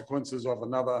 The consequences of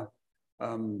another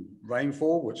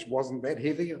rainfall, which wasn't that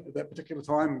heavy at that particular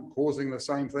time, causing the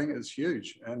same thing is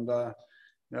huge. And you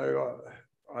know,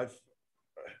 I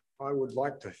would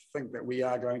like to think that we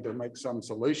are going to make some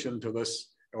solution to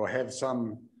this, or have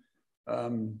some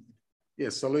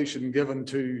solution given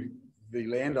to the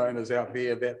landowners out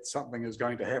there that something is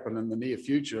going to happen in the near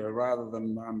future, rather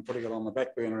than putting it on the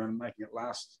back burner and making it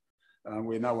last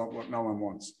where no one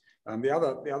wants.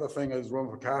 The other thing is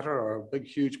Rumwhakata are a big,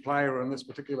 huge player in this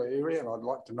particular area, and I'd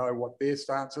like to know what their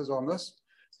stance is on this,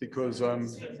 because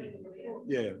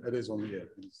yeah, it is on the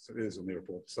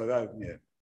report. So that,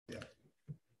 yeah.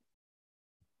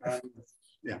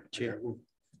 Chair.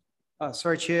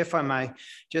 Sorry, Chair, if I may,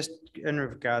 just in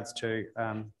regards to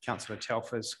Councillor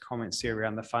Telfer's comments there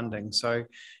around the funding. So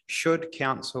should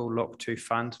council look to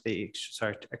fund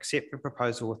accept the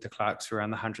proposal with the clerks around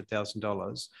the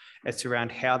 $100,000, it's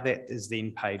around how that is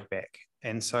then paid back.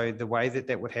 And so the way that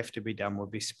that would have to be done would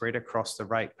be spread across the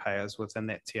ratepayers within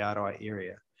that Te Arai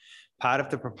area. Part of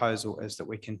the proposal is that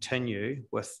we continue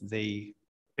with the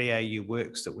BAU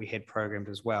works that we had programmed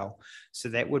as well. So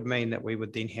that would mean that we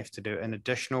would then have to do an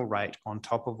additional rate on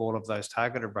top of all of those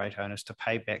targeted rate owners to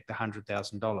pay back the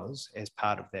 $100,000 as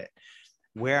part of that.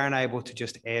 We're unable to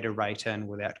just add a rate in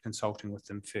without consulting with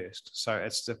them first. So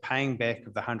it's the paying back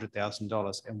of the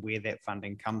 $100,000 and where that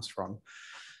funding comes from.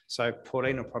 So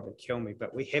Pauline will probably kill me,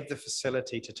 but we have the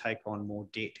facility to take on more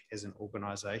debt as an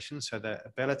organisation. So the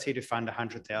ability to fund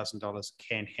 $100,000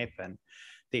 can happen.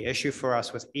 The issue for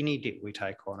us with any debt we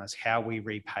take on is how we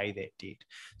repay that debt.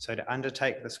 So to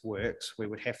undertake this works, we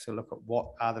would have to look at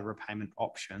what are the repayment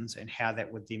options and how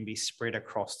that would then be spread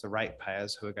across the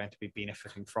ratepayers who are going to be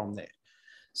benefiting from that.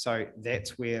 So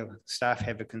that's where staff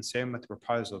have a concern with the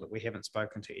proposal, that we haven't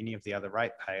spoken to any of the other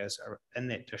ratepayers in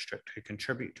that district who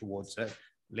contribute towards it,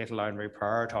 let alone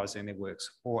reprioritising their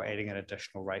works or adding an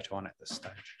additional rate on at this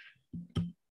stage.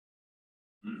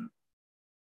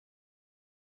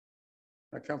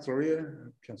 Councillor Ria,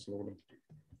 Councillor Order.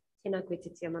 Tēnā koe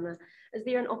te tia mana. Is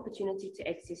there an opportunity to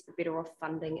access the better off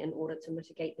funding in order to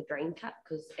mitigate the drain cut?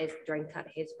 Because as the drain cut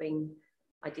has been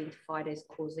identified as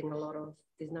causing a lot of,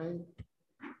 there's no...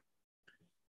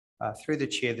 Through the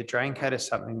chair, the drain cut is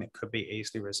something that could be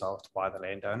easily resolved by the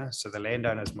landowner. So the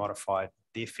landowner's modified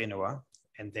their whenua,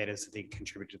 and that has then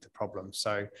contributed to the problem.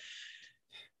 So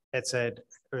it's an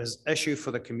issue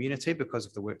for the community because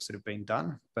of the works that have been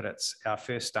done, but it's our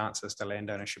first stance is the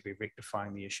landowner should be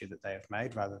rectifying the issue that they have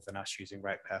made rather than us using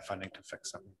ratepayer funding to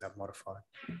fix something they've modified.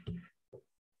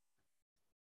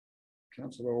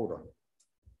 Councillor Order.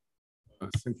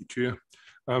 Thank you, Chair.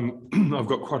 I've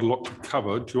got quite a lot to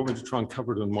cover. Do you want me to try and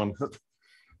cover it in one hit?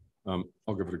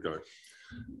 I'll give it a go.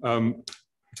 I'd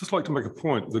just like to make a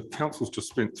point. The council's just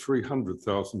spent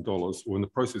 $300,000, or in the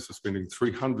process of spending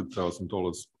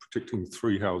 $300,000 protecting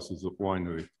 3 houses at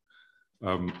Wainui.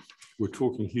 We're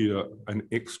talking here an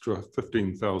extra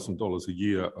 $15,000 a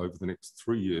year over the next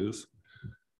 3 years.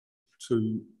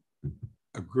 To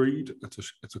agreed,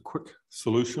 it's a quick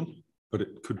solution, but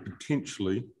it could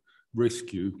potentially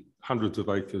rescue hundreds of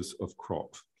acres of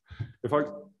crops. If I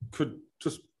could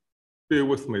just bear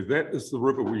with me, that is the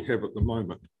river we have at the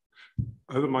moment.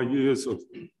 Over my years of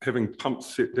having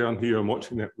pumps set down here and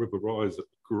watching that river rise at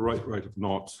a great rate of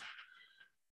knots,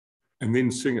 and then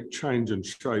seeing it change in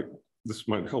shape, this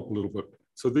might help a little bit.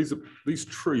 So these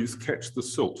trees catch the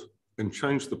silt and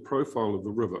change the profile of the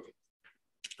river.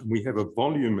 And we have a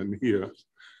volume in here.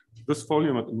 This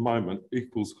volume at the moment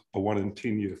equals a 1 in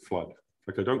 10 year flood.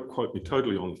 Okay, don't quote me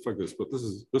totally on the figures, but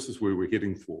this is where we're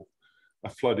heading for. a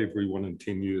flood every 1 in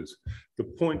 10 years. The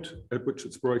point at which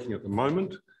it's breaking at the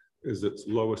moment is its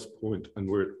lowest point and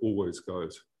where it always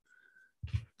goes.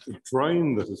 The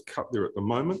drain that is cut there at the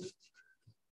moment,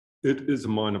 it is a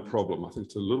minor problem. I think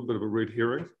it's a little bit of a red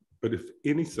herring, but if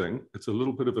anything, it's a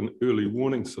little bit of an early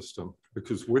warning system,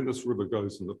 because when this river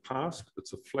goes in the past,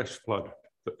 it's a flash flood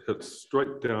that hits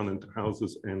straight down into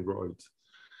houses and roads.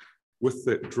 With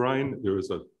that drain, there is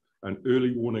an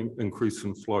early warning increase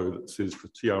in flow that says the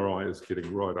TRI is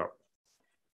getting right up.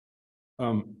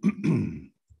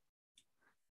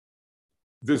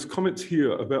 There's comments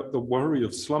here about the worry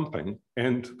of slumping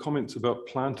and comments about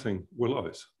planting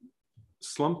willows.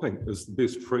 Slumping is the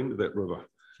best friend of that river.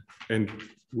 And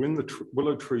when the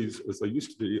willow trees, as they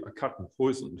used to be, are cut and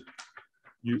poisoned,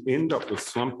 you end up with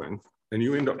slumping, and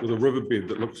you end up with a riverbed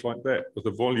that looks like that, with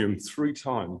a volume 3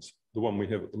 times the one we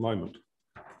have at the moment.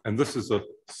 And this is a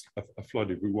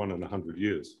flood every 1 in 100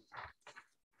 years.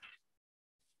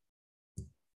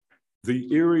 The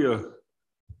area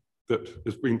that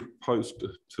is being proposed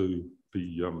to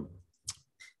be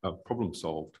problem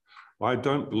solved, I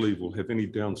don't believe will have any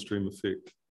downstream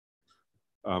effect.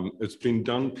 It's been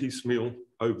done piecemeal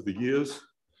over the years,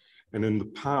 and in the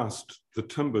past, the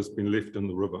timber's been left in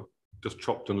the river, just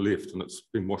chopped and left, and it's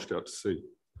been washed out to sea.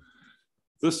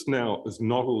 This now is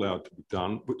not allowed to be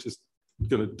done, which is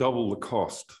going to double the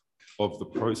cost of the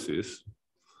process,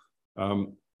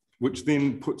 which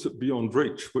then puts it beyond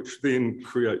reach, which then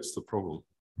creates the problem.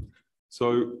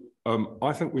 So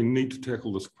I think we need to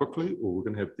tackle this quickly, or we're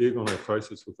going to have egg on our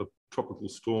faces with a tropical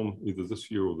storm either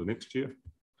this year or the next year.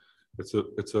 It's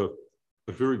a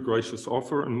very gracious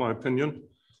offer, in my opinion,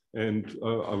 and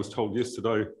I was told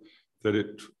yesterday that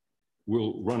it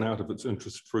will run out of its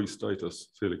interest-free status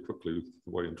fairly quickly with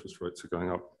the way interest rates are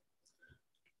going up.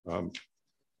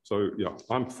 So yeah,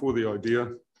 I'm for the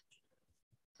idea.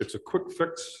 It's a quick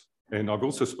fix, and I've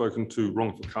also spoken to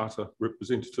Rongwhakata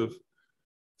representative.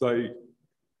 They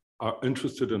are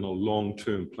interested in a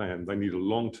long-term plan. They need a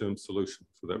long-term solution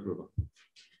for that river.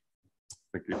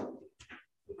 Thank you.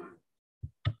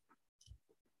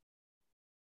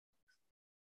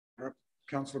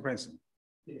 Councillor Branson.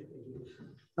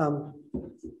 I'm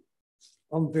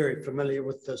very familiar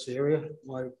with this area.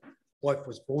 My wife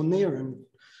was born there and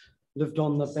lived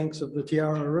on the banks of the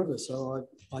Tairawhiti River. So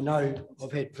I know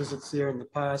I've had visits there in the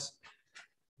past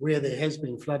where there has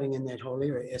been flooding in that whole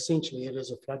area. Essentially, it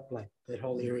is a floodplain. That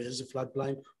whole area is a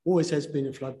floodplain, always has been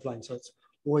a floodplain. So it's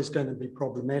always going to be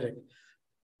problematic.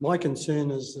 My concern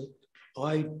is that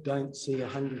I don't see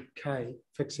 100K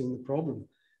fixing the problem.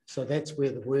 So that's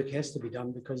where the work has to be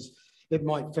done, because it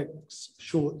might fix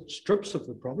short strips of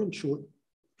the problem, short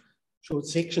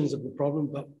sections of the problem,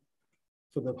 but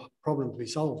for the problem to be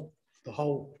solved, the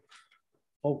whole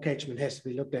catchment has to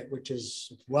be looked at, which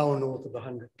is well north of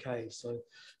 100K. So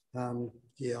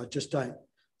yeah, I just don't,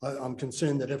 I'm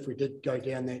concerned that if we did go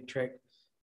down that track,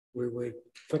 we would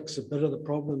fix a bit of the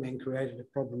problem and created a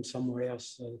problem somewhere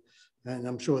else. So, and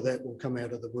I'm sure that will come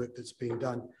out of the work that's being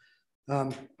done.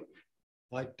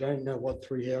 I don't know what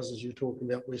 3 houses you're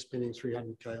talking about we're spending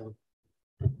 300K on.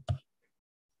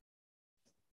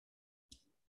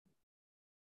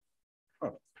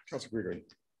 Oh, Councillor Gregory.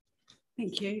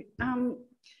 Thank you.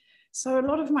 So a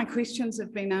lot of my questions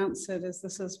have been answered as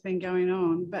this has been going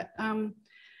on, but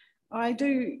I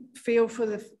do feel for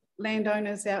the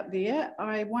landowners out there.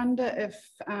 I wonder if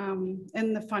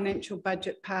in the financial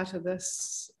budget part of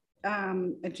this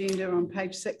agenda on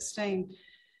page 16,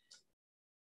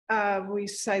 we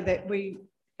say that we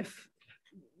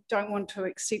don't want to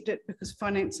accept it because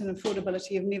finance and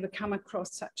affordability have never come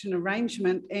across such an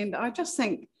arrangement. And I just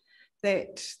think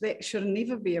that that should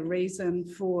never be a reason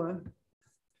for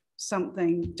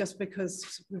something just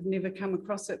because we've never come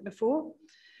across it before.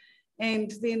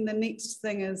 And then the next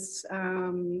thing is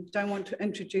don't want to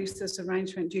introduce this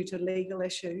arrangement due to legal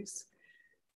issues,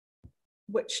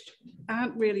 which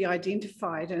aren't really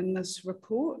identified in this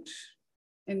report.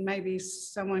 And maybe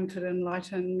someone could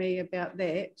enlighten me about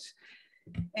that.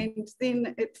 And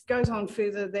then it goes on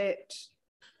further that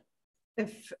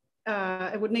if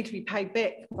it would need to be paid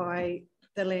back by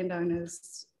the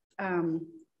landowners,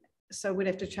 so we'd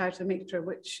have to charge them extra,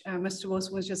 which Mr.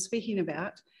 Wilson was just speaking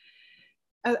about.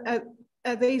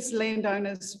 Are these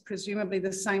landowners presumably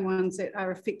the same ones that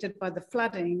are affected by the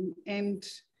flooding? And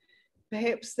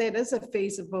perhaps that is a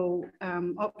feasible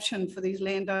option for these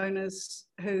landowners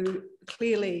who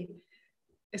clearly,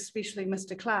 especially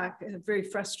Mr. Clark, are very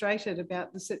frustrated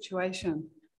about the situation.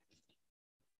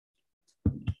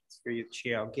 Through you,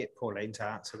 Chair, I'll get Pauline to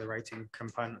answer the rating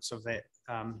components of that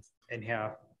and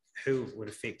who it would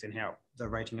affect and how the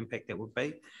rating impact that would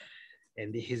be.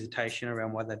 and the hesitation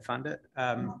around why they'd fund it.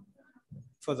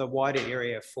 For the wider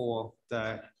area for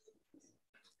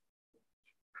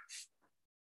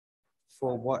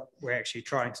what we're actually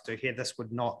trying to do here, this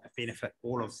would not benefit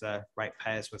all of the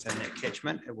ratepayers within that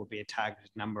catchment. It will be a targeted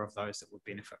number of those that would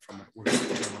benefit from it.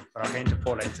 But I'll hand to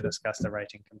Pauline to discuss the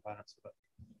rating components of it.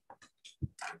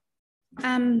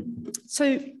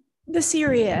 So this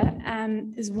area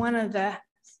is one of the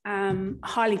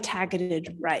highly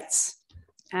targeted rates.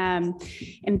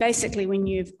 And basically, when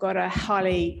you've got a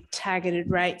highly targeted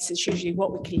rates, it's usually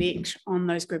what we collect on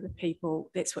those group of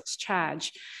people, that's what's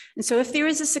charged. And so if there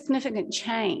is a significant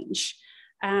change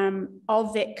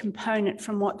of that component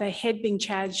from what they had been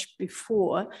charged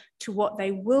before to what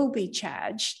they will be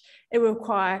charged, it will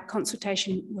require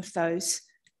consultation with those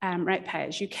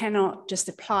ratepayers. You cannot just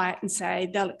apply it and say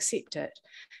they'll accept it,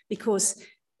 because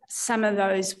some of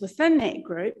those within that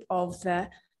group of the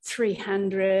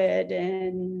 300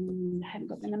 and I haven't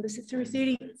got the numbers,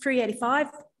 385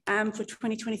 for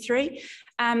 2023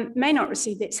 may not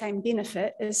receive that same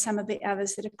benefit as some of the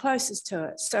others that are closest to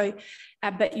it. So,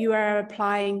 but you are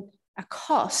applying a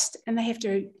cost, and they have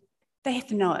to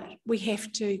know it. We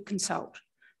have to consult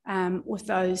with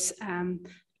those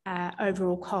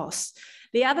overall costs.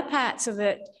 The other parts of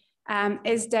it,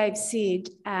 as Dave said,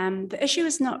 the issue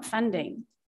is not funding.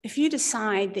 If you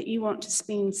decide that you want to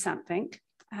spend something,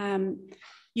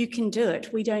 you can do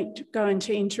it. We don't go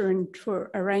into enter into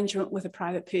arrangement with a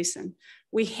private person.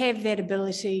 We have that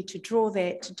ability to draw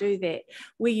that, to do that.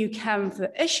 Where you come for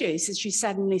issues is you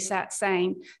suddenly start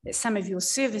saying that some of your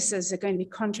services are going to be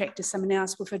contracted to someone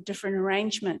else with a different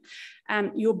arrangement.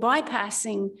 You're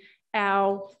bypassing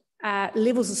our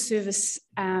levels of service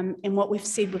and what we've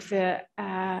said with the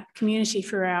community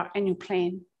for our annual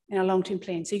plan and our long-term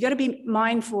plan. So you've got to be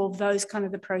mindful of those kind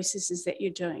of the processes that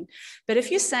you're doing. But if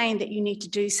you're saying that you need to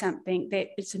do something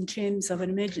that it's in terms of an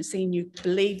emergency and you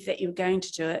believe that you're going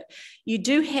to do it, you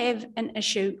do have an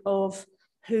issue of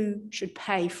who should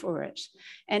pay for it.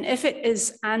 And if it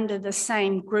is under the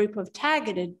same group of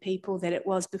targeted people that it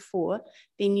was before,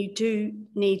 then you do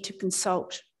need to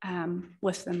consult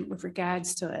with them with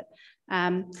regards to it.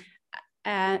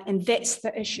 And that's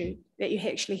the issue that you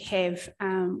actually have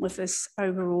with this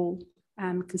overall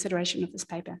consideration of this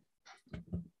paper.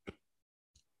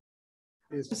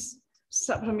 Yes.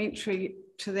 Supplementary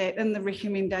to that, in the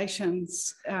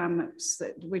recommendations,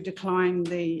 that we decline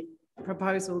the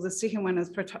proposal. The second one is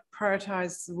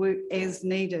prioritise the work as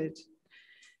needed.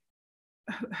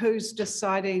 Who's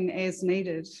deciding as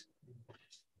needed?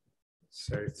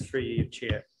 So through you,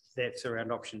 Chair, that's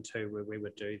around option 2, where we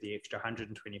would do the extra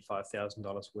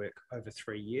 $125,000 work over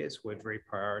 3 years. We'd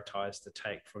reprioritise the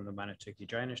take from the Manatuki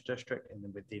Drainage District, and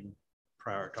then we'd then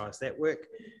prioritise that work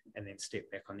and then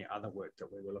step back on the other work that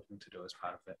we were looking to do as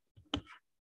part of it.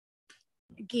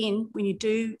 Again, when you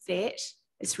do that,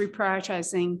 it's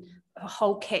reprioritising a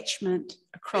whole catchment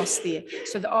across there.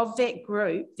 So of that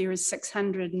group, there is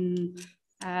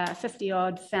 650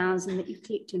 odd thousand that you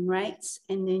collect in rates,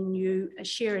 and then you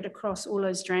share it across all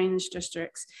those drainage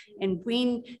districts. And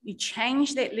when you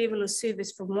change that level of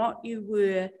service from what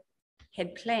you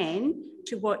had planned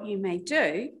to what you may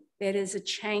do, that is a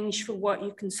change for what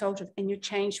you consulted and you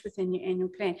changed within your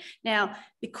annual plan. Now,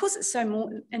 because it's so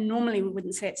more, and normally we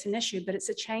wouldn't say it's an issue, but it's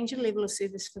a change in level of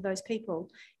service for those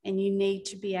people, and you need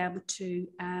to be able to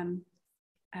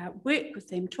work with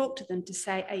them, talk to them to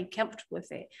say, are you comfortable with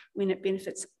that when it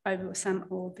benefits over some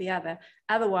or the other?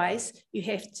 Otherwise, you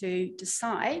have to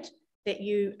decide that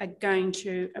you are going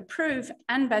to approve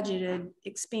unbudgeted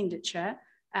expenditure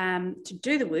to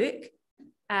do the work,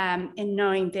 and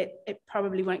knowing that it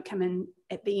probably won't come in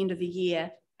at the end of the year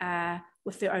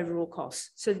with the overall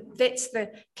cost. So that's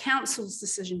the council's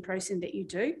decision process that you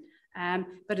do.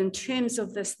 But in terms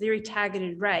of this very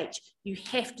targeted rate, you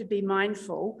have to be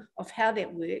mindful of how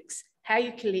that works, how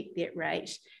you collect that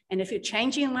rate. And if you're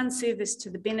changing one service to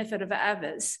the benefit of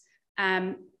others,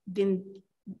 then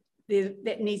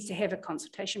that needs to have a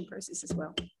consultation process as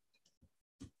well.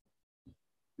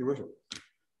 Your Worship.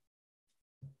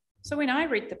 So when I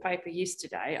read the paper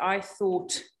yesterday, I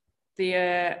thought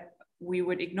we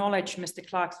would acknowledge Mr.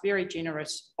 Clark's very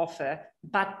generous offer,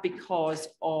 but because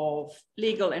of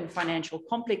legal and financial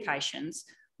complications,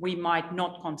 we might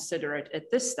not consider it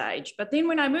at this stage. But then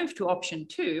when I moved to option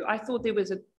 2, I thought there was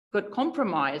a good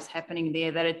compromise happening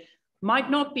there, that it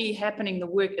might not be happening, the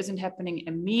work isn't happening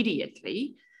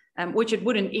immediately, which it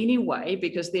wouldn't anyway,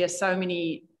 because there are so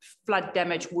many flood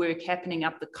damage work happening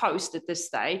up the coast at this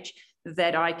stage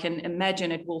that I can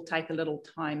imagine it will take a little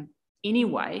time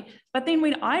anyway. But then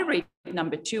when I read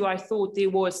number 2, I thought there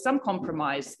was some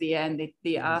compromise there and that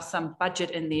there are some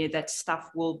budget in there that stuff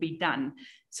will be done.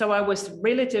 So I was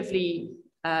relatively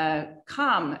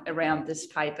calm around this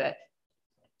paper.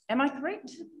 Am I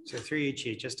correct? So through you,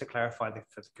 Chair, just to clarify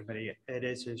for the committee, it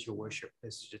is as your worship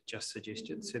has just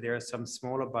suggested. So there are some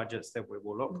smaller budgets that we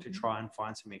will look to try and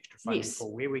find some extra funding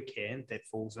for where we can that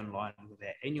falls in line with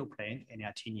our annual plan and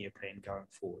our 10-year plan going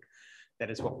forward. That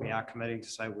is what we are committing to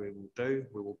say we will do.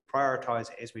 We will prioritise,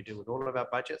 as we do with all of our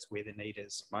budgets, where the need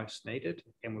is most needed,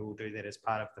 and we will do that as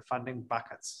part of the funding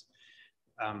buckets.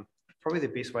 Probably the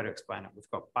best way to explain it, we've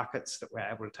got buckets that we're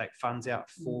able to take funds out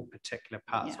for particular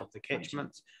parts of the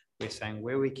catchments. We're saying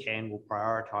where we can, we'll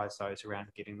prioritise those around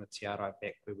getting the Te Arai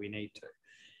back where we need to.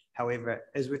 However,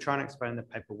 as we're trying to explain in the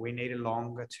paper, we need a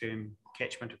longer term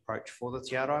catchment approach for the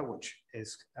Te Arai, which,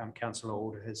 as Councillor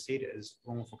Alder has said, is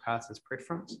Rongofor Carter's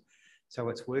preference. So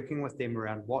it's working with them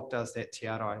around what does that Te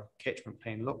Arai catchment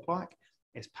plan look like.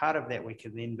 As part of that, we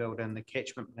can then build in the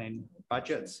catchment plan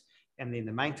budgets and then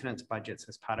the maintenance budgets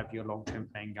as part of your long-term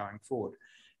plan going forward.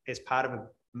 As part of a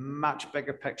much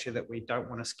bigger picture that we don't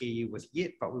want to scare you with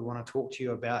yet, but we want to talk to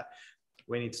you about,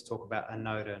 we need to talk about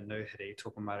Anoda, Nuhiri,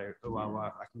 Tokomaru,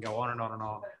 Uawa, I can go on and on and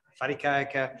on.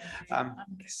 Wharikaika,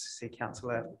 see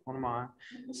Councillor Honamai.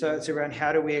 So it's around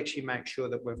how do we actually make sure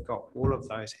that we've got all of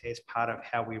those as part of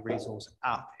how we resource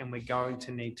up, and we're going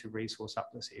to need to resource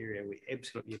up this area. We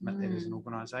absolutely admit that as an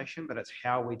organisation, but it's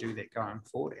how we do that going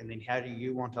forward, and then how do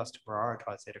you want us to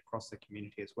prioritise that across the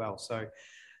community as well. So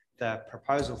the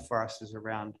proposal for us is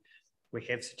around, we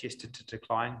have suggested to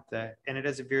decline and it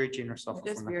is a very generous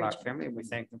offer from the Clark family, and we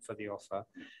thank them for the offer,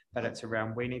 but it's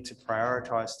around, we need to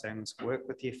prioritise things, work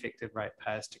with the affected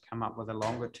ratepayers to come up with a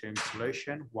longer term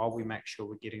solution while we make sure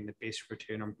we're getting the best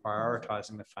return on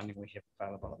prioritising the funding we have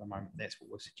available at the moment. That's what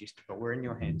we've suggested, but we're in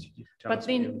your hands. But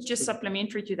then just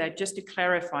supplementary to that, just to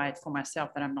clarify it for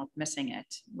myself that I'm not missing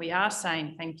it, we are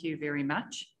saying thank you very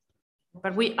much,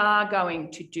 but we are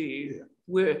going to do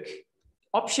work.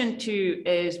 Option 2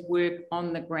 is work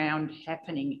on the ground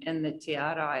happening in the Te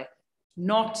Arai,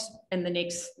 not in the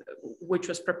next, which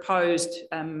was proposed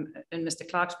in Mr.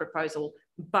 Clark's proposal,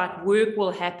 but work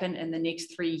will happen in the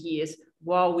next 3 years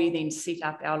while we then set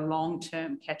up our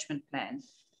long-term catchment plan.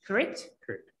 Correct?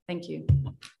 Correct. Thank you.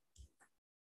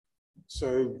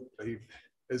 So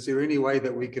is there any way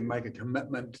that we can make a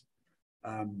commitment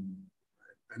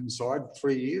inside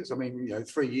 3 years? I mean,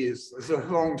 3 years is a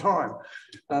long time.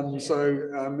 And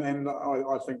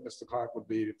I think Mr. Clark would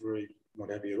be very not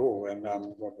happy at all. And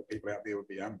the people out there would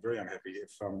be very unhappy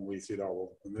if we said, oh,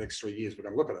 well, in the next 3 years, we're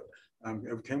going to look at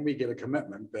it. Can we get a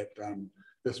commitment that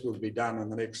this will be done in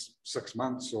the next 6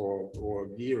 months or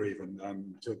a year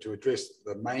even to address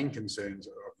the main concerns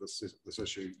of this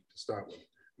issue to start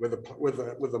with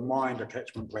a mind, a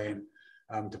catchment plan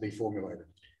to be formulated?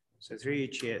 So through you,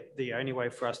 Chair, the only way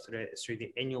for us to do it is through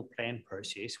the annual plan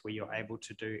process where you're able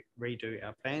to redo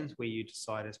our plans, where you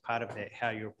decide as part of that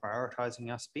how you're prioritising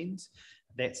our spends.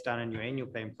 That's done in your annual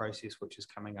plan process, which is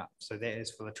coming up. So that is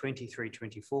for the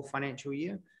 23-24 financial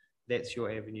year. That's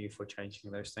your avenue for changing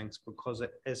those things, because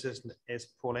it is, as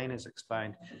Pauline has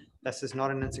explained, this is not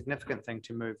an insignificant thing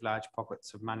to move large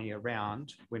pockets of money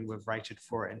around when we've rated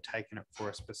for it and taken it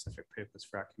for a specific purpose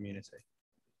for our community.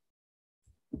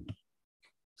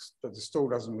 But it still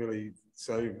doesn't really,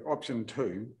 so option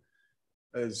 2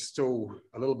 is still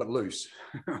a little bit loose.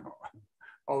 I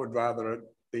would rather it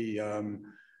be a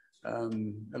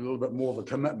little bit more of a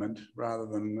commitment rather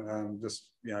than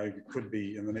just, it could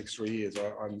be in the next 3 years.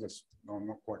 I'm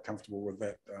not quite comfortable with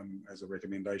that as a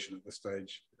recommendation at this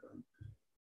stage.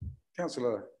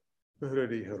 Councillor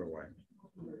Hirawai.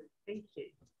 Thank you.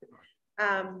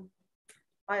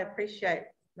 I appreciate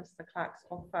Mr. Clark's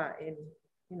offer and,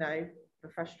 the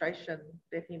frustration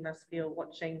that he must feel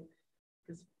watching,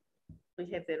 because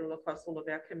we have that all across all of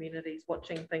our communities,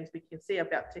 watching things we can see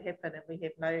about to happen and we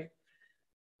have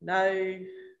no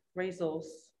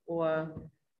resource or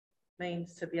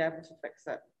means to be able to fix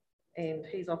it. And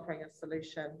he's offering a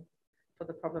solution for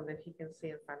the problem that he can see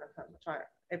in front of him, which I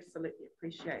absolutely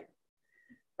appreciate.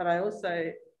 But I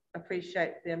also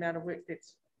appreciate the amount of work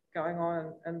that's going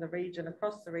on in the region,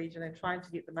 across the region, and trying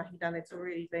to get the mahi done that's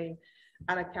already been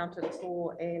unaccounted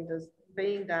for and is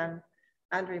being done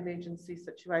under emergency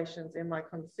situations. And my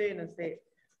concern is that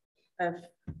if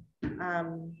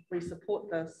we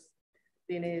support this,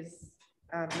 then as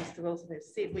Mr. Wilson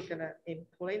has said, we're going to, and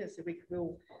Paulina said,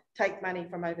 we'll take money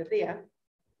from over there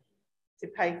to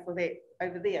pay for that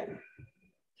over there.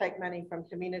 Take money from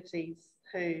communities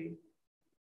who,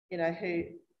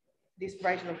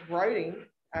 desperation of roading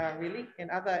really,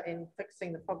 and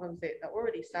fixing the problems that are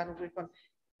already started work on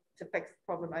to fix the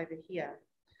problem over here.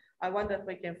 I wonder if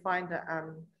we can find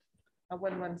a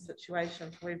win-win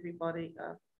situation for everybody,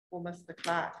 for Mr.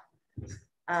 Clark,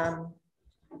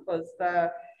 because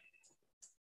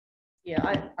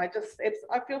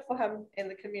I feel for him and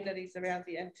the communities around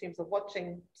here in terms of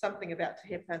watching something about to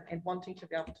happen and wanting to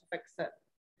be able to fix it,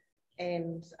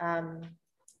 and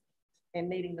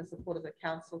needing the support of the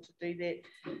council to do that.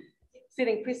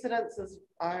 Setting precedents is,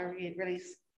 I really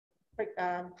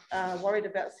worried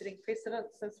about setting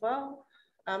precedents as well.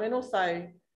 And also,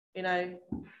 you know,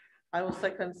 I also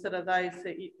consider those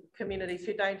communities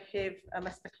who don't have a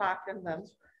Mr. Clark in them,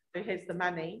 who has the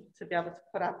money to be able to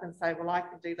put up and say, well, I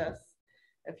can do this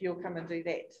if you'll come and do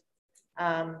that.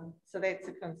 So that's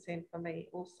a concern for me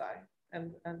also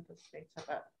in this matter.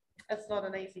 But it's not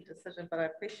an easy decision, but I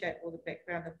appreciate all the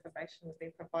background information that's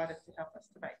been provided to help us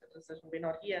to make the decision. We're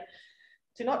not here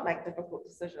to not make difficult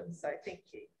decisions, so thank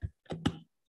you.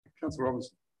 Councillor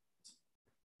Robinson.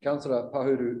 Councillor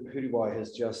Pahuruwai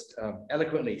has just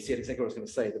eloquently said exactly what I was going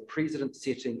to say. The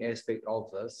precedent-setting aspect of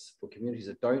this for communities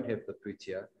that don't have the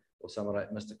putia or someone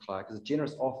like Mr. Clark is a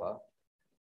generous offer,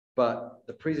 but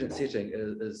the precedent-setting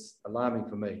is alarming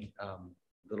for me.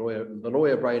 The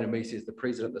lawyer brain in me says the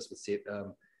precedent this was set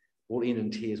will end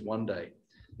in tears one day.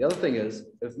 The other thing is,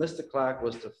 if Mr. Clark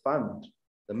was to fund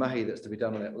the mahi that's to be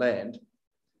done on that land,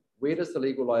 where does the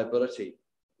legal liability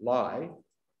lie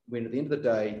when at the end of the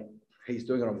day, he's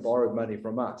doing it on borrowed money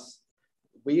from us?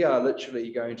 We are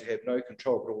literally going to have no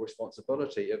control but all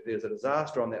responsibility. If there's a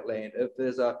disaster on that land, if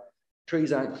there's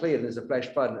trees aren't cleared and there's a flash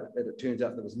flood and it turns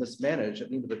out that it was mismanaged, at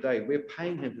the end of the day, we're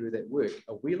paying him to do that work.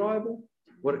 Are we liable?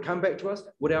 Would it come back to us?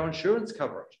 Would our insurance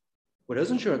cover it? Would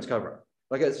his insurance cover it?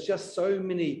 Like, it's just so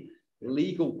many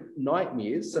legal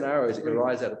nightmares, scenarios that can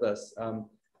arise out of this.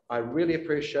 I really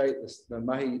appreciate the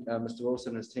mahi Mr.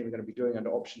 Wilson and his team are going to be doing under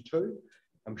option 2.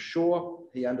 I'm sure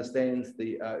he understands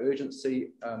the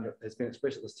urgency that has been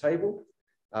expressed at this table,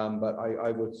 but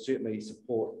I would certainly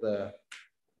support the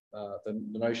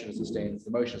notion as it stands,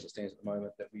 the motion as it stands at the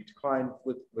moment, that we decline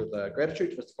with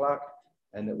gratitude to Mr. Clark,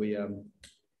 and that we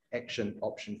action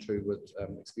option 2 with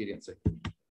expediency.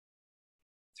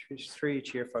 Through you,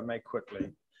 Chair, if I may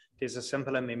quickly, there's a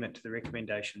simple amendment to the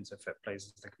recommendations if it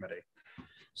pleases the committee.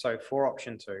 So for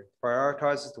option 2,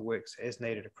 prioritises the works as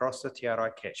needed across the Te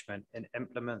Arai catchment and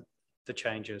implement the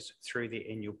changes through the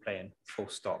annual plan, full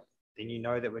stop. Then you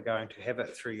know that we're going to have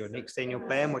it through your next annual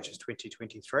plan, which is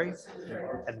 2023.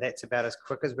 And that's about as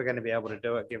quick as we're going to be able to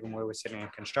do it, given where we're sitting in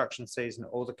construction season,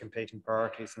 all the competing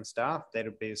priorities and staff.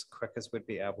 That'll be as quick as we'd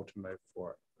be able to move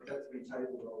for it.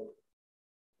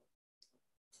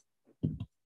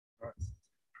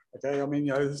 Okay, I mean,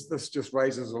 you know, this just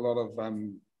raises a lot of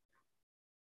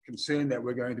concern that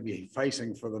we're going to be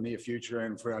facing for the near future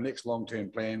and for our next long-term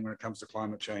plan when it comes to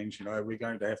climate change. You know, we're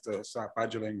going to have to start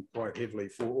budgeting quite heavily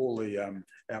for all the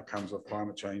outcomes of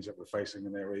climate change that we're facing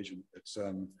in our region. It's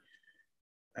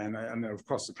and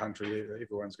across the country,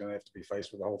 everyone's going to have to be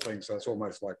faced with the whole thing. So it's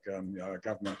almost like you know, a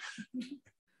government,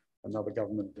 another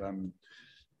government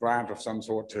grant of some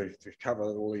sort to cover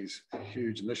all these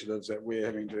huge initiatives that we're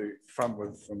having to front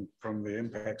with from the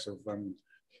impacts of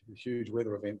huge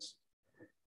weather events.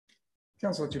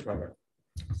 Councillor Chairperson.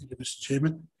 Thank you, Mr.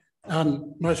 Chairman.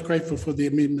 Most grateful for the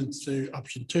amendments to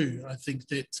option 2. I think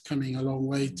that's coming a long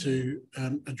way to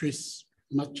address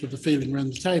much of the feeling around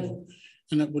the table.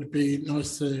 And it would be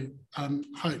nice to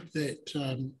hope that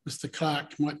Mr.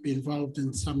 Clark might be involved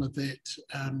in some of that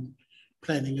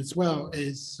planning as well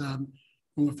as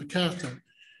Runga Whakaata.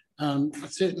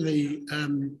 Certainly,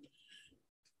 I'm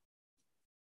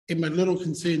a little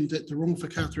concerned that the Runga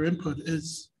Whakaata input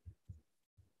is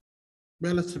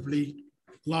relatively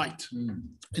light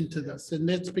into this, and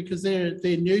that's because they're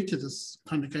new to this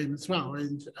kind of game as well.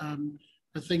 And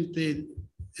I think that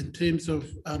in terms of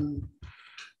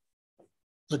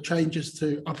the changes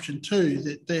to option 2,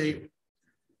 that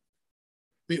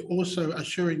we're also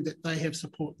assuring that they have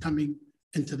support coming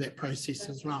into that process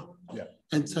as well. Yeah.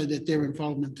 And so that their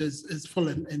involvement is full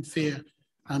and fair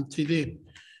to them.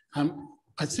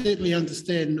 I certainly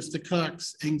understand Mr.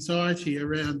 Clark's anxiety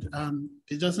around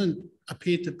there doesn't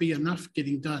appear to be enough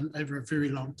getting done over a very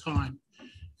long time.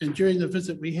 And during the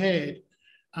visit we had,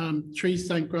 trees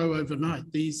don't grow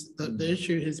overnight. The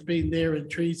issue has been there, and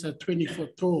trees are 20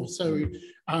 foot tall. So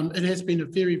it has been a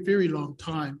very, very long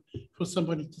time for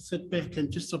somebody to sit back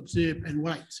and just observe and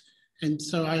wait. And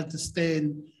so I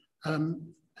understand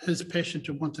his passion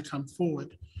to want to come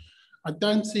forward. I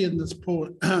don't see in this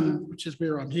report, which is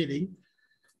where I'm heading,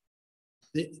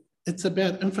 it's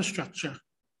about infrastructure.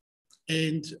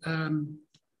 And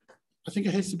I think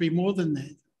it has to be more than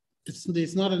that.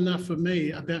 There's not enough for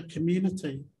me about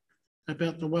community,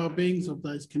 about the well-beings of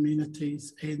those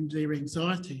communities and their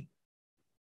anxiety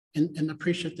and the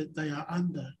pressure that they are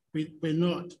under. We're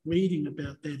not reading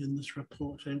about that in this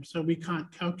report, and so we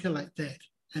can't calculate that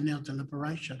in our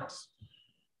deliberations.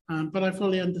 But I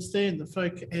fully understand the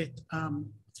folk at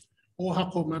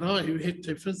Ohako Marae who had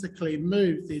to physically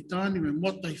move their dining room,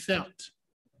 what they felt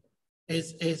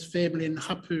as family and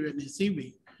hapu and as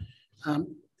iwi,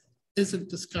 isn't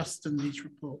discussed in these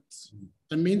reports.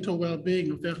 The mental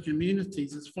well-being of our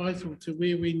communities is vital to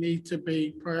where we need to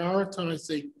be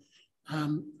prioritising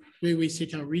where we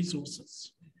set our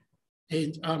resources.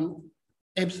 And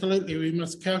absolutely, we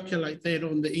must calculate that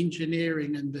on the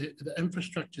engineering and the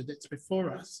infrastructure that's before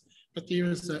us, but there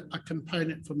is a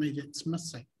component for me that's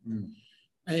missing.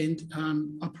 And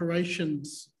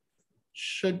operations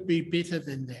should be better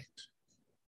than that.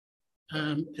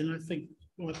 And I think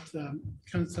what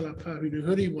Councillor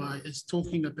Pahunuhuriwai is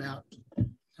talking about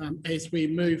as we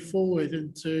move forward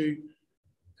into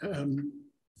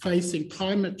facing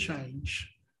climate change,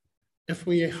 if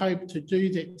we hope to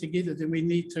do that together, then we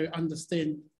need to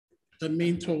understand the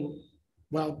mental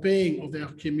well-being of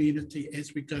our community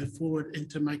as we go forward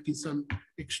into making some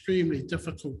extremely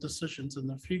difficult decisions in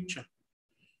the future.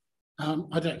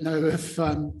 I don't know if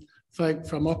folk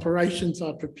from operations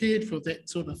are prepared for that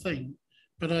sort of thing,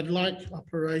 but I'd like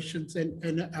operations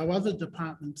and our other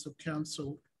departments of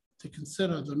council to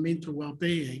consider the mental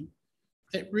well-being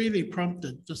that really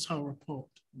prompted this whole report.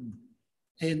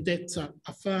 And that's a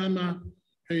farmer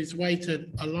who's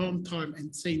waited a long time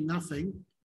and seen nothing,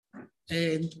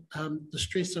 and the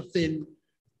stress of then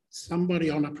somebody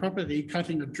on a property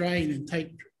cutting a drain and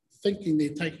thinking they're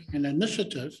taking an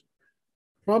initiative,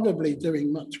 probably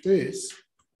doing much worse,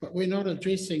 but we're not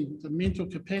addressing the mental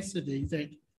capacity that,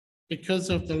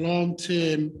 because of the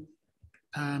long-term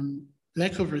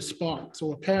lack of response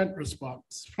or apparent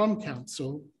response from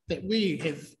council, that we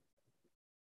have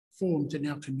formed in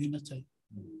our community.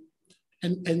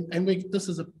 And this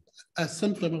is a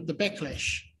symptom of the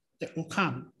backlash that will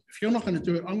come. If you're not going to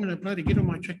do it, I'm going to bloody get on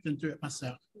my tractor and do it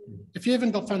myself. If you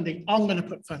haven't got funding, I'm going to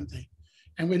put funding.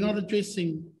 And we're not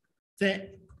addressing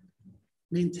that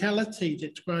mentality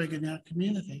that's growing in our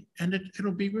community. And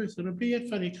it'll be worse. It'll be at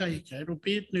Wharekaika, it'll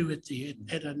be at Nuhiti,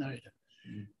 at Anoda.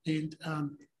 And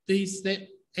that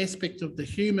aspect of the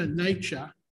human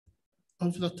nature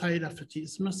of the Tairawhiti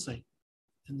is missing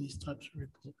in these types of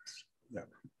reports. Yeah,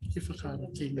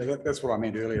 that's what I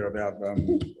meant earlier about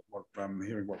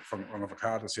hearing what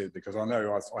Ravakata said, because I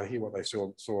know I hear what they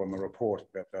saw in the report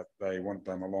that they want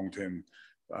a long-term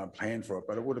plan for it,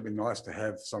 but it would have been nice to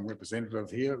have some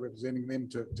representative here representing them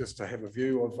just to have a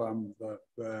view of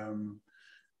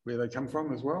where they come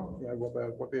from as well, you know,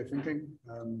 what they're thinking,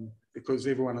 because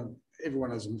everyone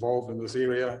is involved in this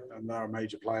area and they're a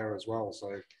major player as well.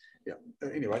 So yeah,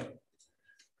 anyway.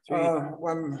 I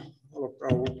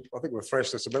think we've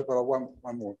thrashed this a bit, but I want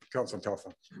one more. Councillor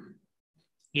Telfer.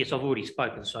 Yes, I've already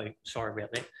spoken, so sorry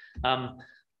about that.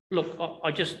 Look,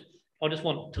 I just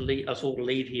want to lead us all to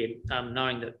leave here,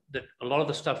 knowing that a lot of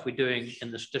the stuff we're doing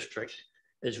in this district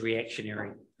is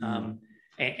reactionary,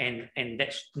 and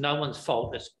that's no one's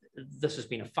fault. This has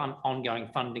been a ongoing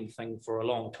funding thing for a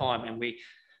long time, and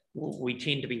we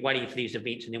tend to be waiting for these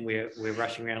events, and then we're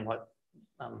rushing around like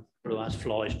blue-ass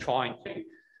flies trying to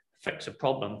fix a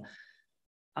problem.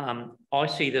 I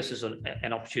see this as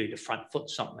an opportunity to front foot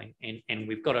something, and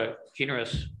we've got a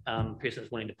generous person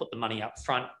that's willing to put the money up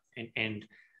front, and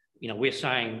you know, we're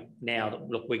saying now that,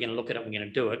 look, we're going to look at it, we're going to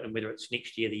do it, and whether it's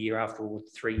next year, the year after, or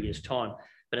 3 years' time.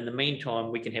 But in the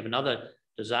meantime, we can have another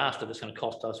disaster that's going to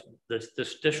cost us,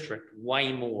 this district,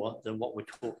 way more than what we're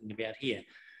talking about here.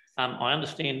 I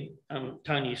understand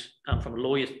Tony's from a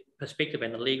lawyer's perspective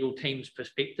and the legal team's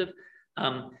perspective,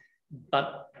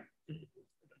 but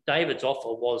David's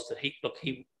offer was that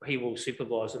he will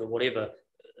supervise it or whatever.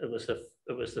 It was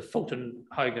the Fulton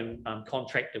Hogan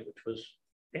contractor, which was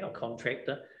our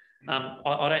contractor.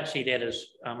 I don't see that as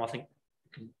I think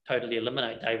can totally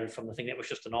eliminate David from the thing. That was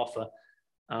just an offer.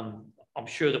 I'm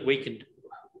sure that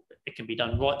it can be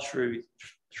done right through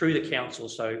the council,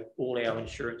 so all our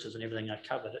insurances and everything are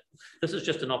covered. This is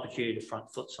just an opportunity to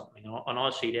front foot something, and I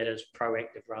see that as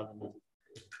proactive rather than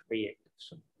reactive.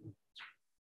 So.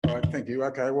 All right, thank you.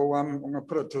 Okay, well, I'm going to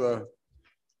put it to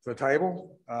the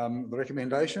table, the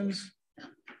recommendations,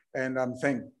 and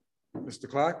thank Mr.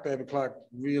 Clark, David Clark,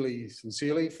 really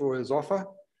sincerely for his offer,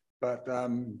 but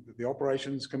the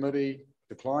Operations Committee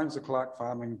declines the Clark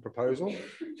farming proposal.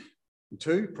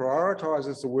 2,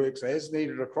 prioritises the works as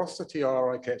needed across the Te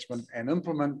Arai catchment and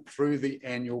implement through the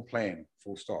annual plan,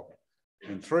 full stop.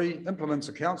 And 3, implements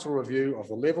a council review of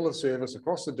the level of service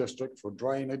across the district for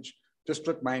drainage,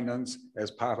 district maintenance as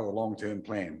part of the long-term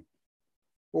plan.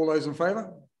 All those in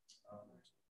favour?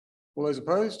 All those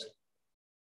opposed?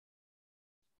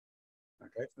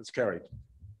 Okay, that's carried.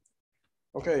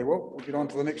 Okay, well, we'll get on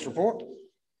to the next report.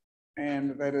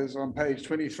 And that is on page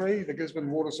 23, the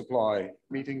Gisborne water supply,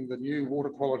 meeting the new water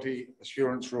quality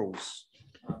assurance rules.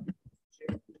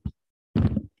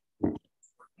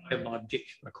 Have my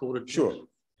objection recorded. Sure.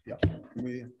 Yeah.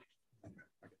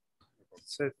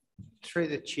 So through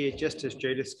the chair, just as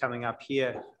Judith's coming up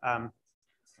here, I'm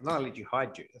not gonna let you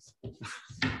hide, Judith.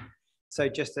 So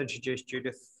just to introduce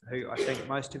Judith, who I think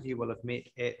most of you will have met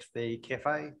at the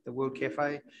cafe, the World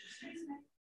Cafe.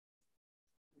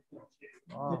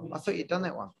 Oh, I thought you'd done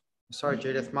that one. Sorry,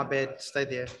 Judith, my bad. Stay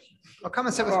there. Oh, come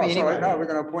and sit with me anyway. No, we're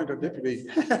going to appoint a deputy.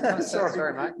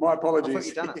 Sorry, mate. My apologies. I thought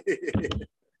you'd done it.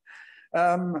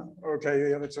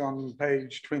 Okay, yeah, that's on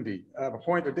page 20.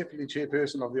 Appoint a deputy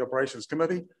chairperson of the operations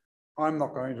committee. I'm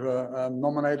not going to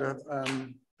nominate a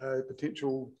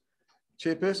potential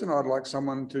chairperson. I'd like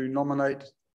someone to nominate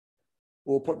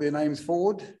or put their names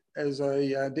forward as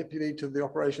a deputy to the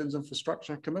operations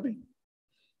infrastructure committee.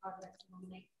 I'd like to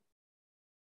nominate.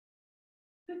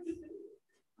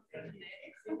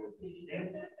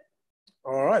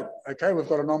 All right, okay, we've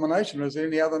got a nomination. Is there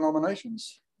any other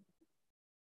nominations?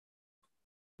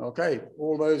 Okay,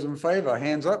 all those in favour,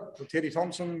 hands up for Teddy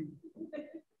Thompson.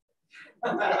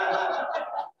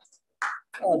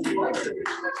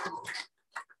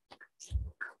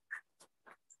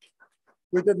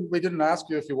 We didn't ask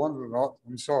you if you wanted or not.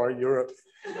 I'm sorry, you're it.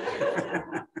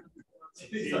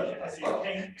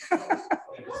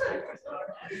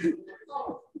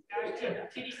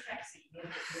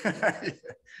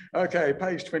 Okay,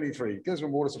 page 23,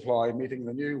 Gisborne water supply meeting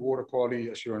the new water quality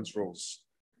assurance rules.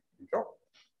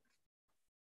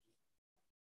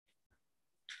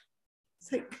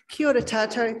 So, kia ora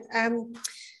tātou.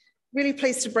 Really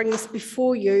pleased to bring this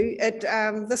before you.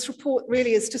 This report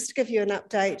really is just to give you an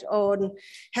update on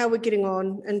how we're getting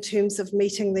on in terms of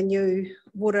meeting the new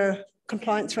water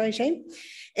compliance regime,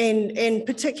 and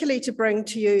particularly to bring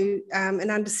to you an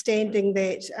understanding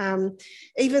that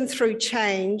even through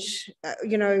change,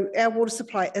 you know, our water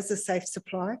supply is a safe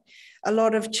supply. A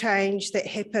lot of change that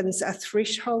happens are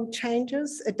threshold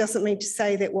changes. It doesn't mean to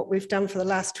say that what we've done for the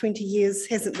last 20 years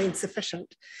hasn't been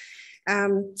sufficient.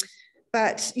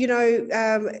 But, you know,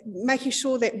 making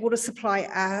sure that water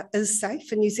supply is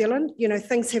safe in New Zealand, you know,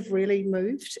 things have really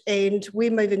moved and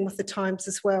we're moving with the times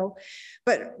as well.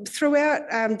 But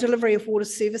throughout delivery of water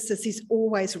services, there's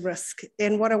always risk.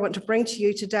 And what I want to bring to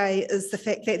you today is the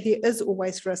fact that there is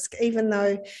always risk, even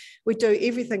though we do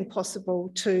everything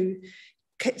possible to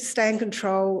stay in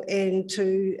control and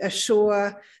to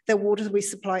assure the water we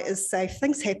supply is safe.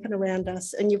 Things happen around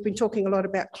us, and you've been talking a lot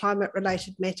about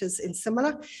climate-related matters and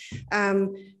similar.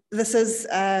 This is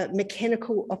a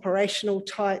mechanical operational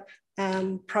type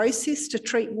process to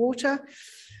treat water.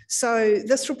 So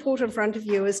this report in front of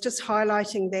you is just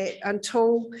highlighting that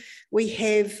until we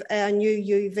have our new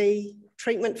UV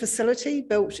treatment facility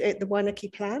built at the Wainaki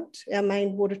plant, our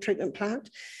main water treatment plant,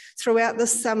 throughout the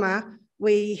summer,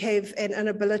 we have an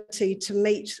inability to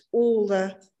meet all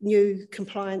the new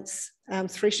compliance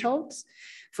thresholds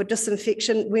for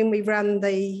disinfection when we run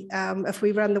the, if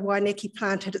we run the Wainaki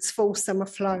plant at its full summer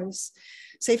flows.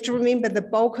 So you have to remember the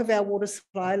bulk of our water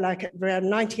supply, like around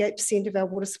 98% of our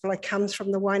water supply comes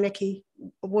from the Wainaki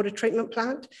water treatment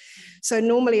plant. So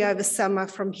normally over summer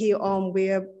from here on,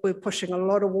 we're pushing a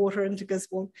lot of water into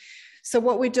Gisborne. So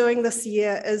what we're doing this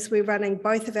year is we're running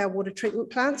both of our water treatment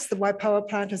plants. The Waipawa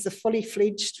plant is a fully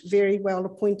fledged, very well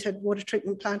appointed water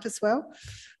treatment plant as well.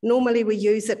 Normally we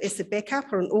use it as a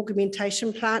backup or an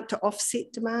augmentation plant to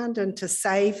offset demand and to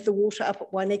save the water up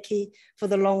at Wainaki for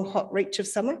the long hot reach of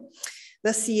summer.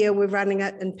 This year we're running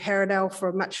it in parallel for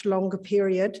a much longer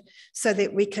period so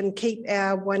that we can keep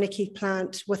our Wainaki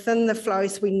plant within the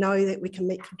flows we know that we can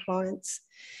meet compliance.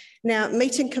 Now,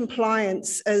 meeting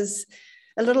compliance is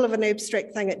a little of an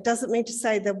abstract thing. It doesn't mean to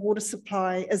say the water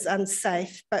supply is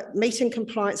unsafe, but meeting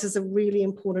compliance is a really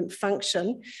important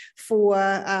function for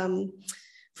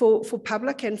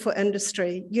public and for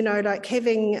industry. You know, like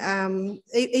having,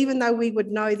 even though we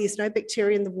would know there's no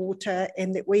bacteria in the water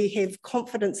and that we have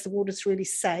confidence the water's really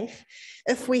safe,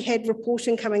 if we had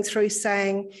reporting coming through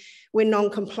saying we're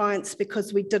non-compliant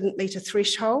because we didn't meet a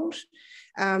threshold,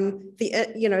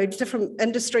 you know, different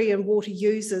industry and water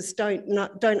users don't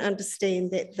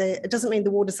understand that it doesn't mean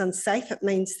the water's unsafe. It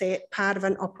means that part of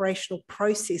an operational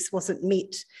process wasn't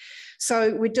met.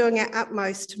 So we're doing our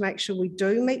utmost to make sure we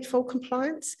do meet full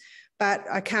compliance, but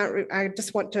I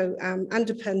just want to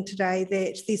underpin today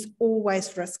that there's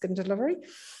always risk in delivery.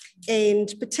 And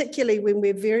particularly when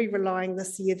we're very relying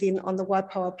this year then on the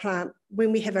Waipawa plant,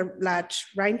 when we have a large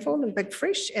rainfall and big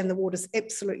fresh and the water's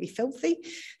absolutely filthy,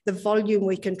 the volume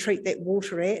we can treat that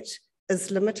water at is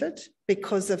limited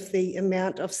because of the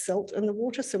amount of silt in the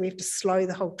water. So we have to slow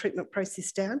the whole treatment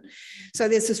process down. So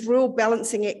there's this real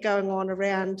balancing act going on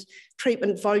around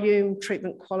treatment volume,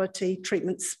 treatment quality,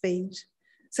 treatment speed.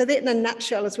 So that in a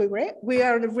nutshell is where we're at. We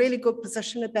are in a really good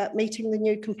position about meeting the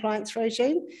new compliance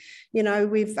regime. You know,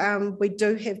 we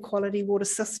do have quality water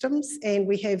systems and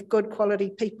we have good quality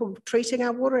people treating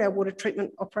our water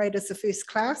treatment operators are first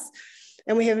class.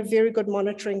 And we have a very good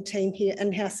monitoring team here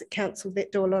in-house at council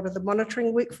that do a lot of the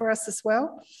monitoring work for us as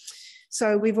well.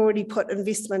 So we've already put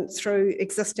investment through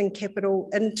existing capital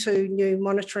into new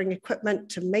monitoring equipment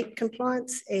to meet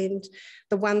compliance. And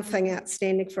the one thing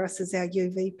outstanding for us is our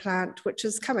UV plant, which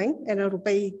is coming, and it'll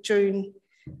be June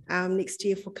next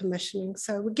year for commissioning.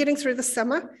 So we're getting through the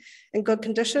summer in good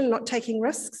condition, not taking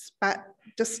risks, but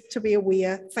just to be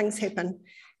aware, things happen.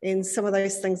 And some of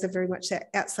those things are very much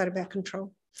outside of our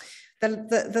control.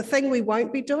 The thing we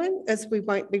won't be doing is we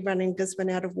won't be running Gisborne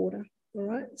out of water. All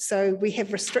right, so we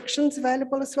have restrictions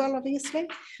available as well, obviously,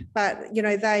 but you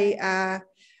know, they are,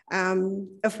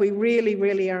 if we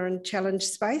really are in challenge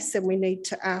space, then we need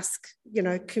to ask, you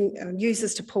know,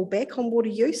 users to pull back on water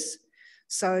use.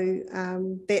 So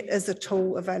that is a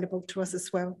tool available to us as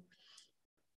well.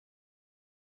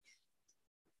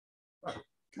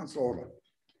 Councillor Order.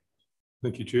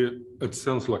 Thank you, Chair. It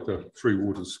sounds like a three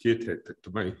waters scare tactic to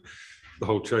me, the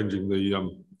whole changing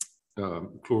the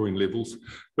chlorine levels.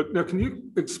 But now, can you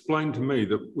explain to me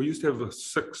that we used to have a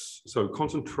 6, so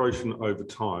concentration over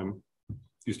time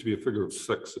used to be a figure of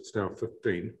 6, it's now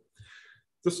 15.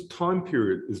 This time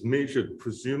period is measured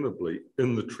presumably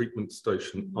in the treatment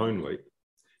station only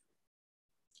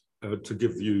to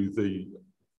give you the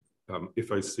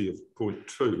FAC of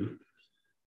 0.2.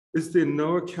 Is there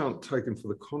no account taken for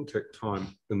the contact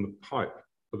time in the pipe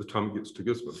by the time it gets to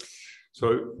Gisborne?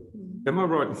 So am I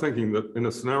right in thinking that in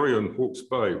a scenario in Hawke's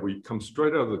Bay, we come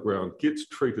straight out of the ground, gets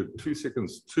treated 2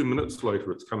 seconds, 2 minutes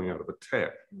later, it's coming out of a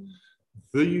tap.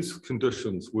 These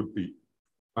conditions would be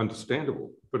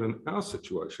understandable, but in our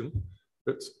situation,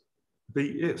 it's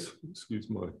BS, excuse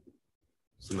my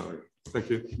scenario.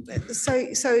 Thank you.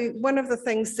 So one of the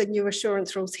things the new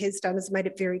assurance rules has done is made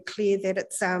it very clear that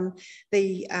it's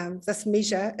this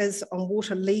measure is on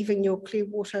water leaving your clear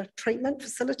water treatment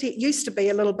facility. It used to be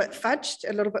a little bit fudged,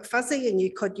 a little bit fuzzy, and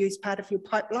you could use part of your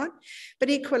pipeline. But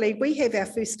equally, we have our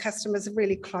first customers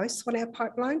really close on our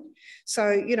pipeline. So,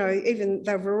 you know, even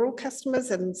the rural customers,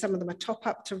 and some of them are top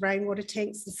up to rainwater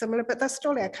tanks and similar, but they're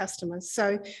still our customers.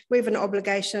 So we have an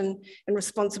obligation and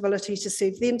responsibility to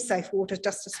serve them safe water,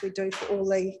 just as we do for all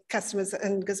the customers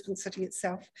in Gisborne City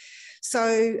itself.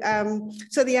 So,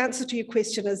 so the answer to your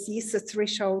question is yes, the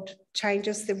threshold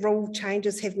changes, the rule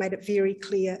changes have made it very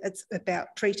clear it's about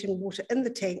treating water in the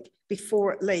tank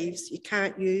before it leaves. You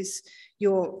can't use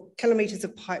your kilometres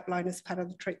of pipeline as part of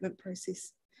the treatment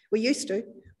process. We used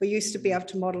to be able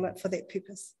to model it for that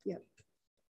purpose, yeah.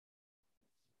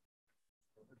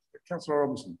 Councillor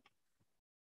Robinson.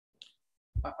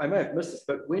 I may have missed this,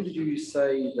 but when did you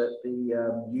say that the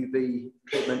UV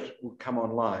treatment will come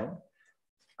online?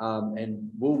 And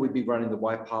will we be running the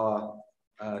Waipawa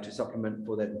to supplement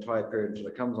for that entire period until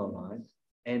it comes online?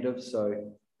 And if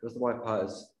so, because the Waipawa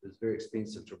is very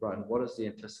expensive to run, what is the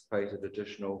anticipated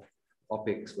additional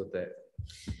OPEX with that?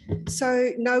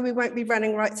 So no, we won't be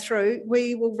running right through.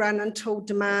 We will run until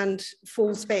demand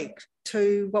falls back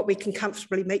to what we can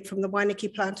comfortably meet from the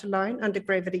Wairakei plant alone under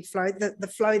gravity flow, the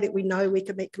flow that we know we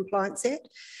can meet compliance at.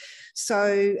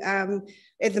 So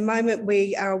at the moment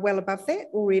we are well above that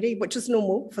already, which is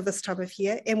normal for this time of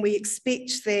year. And we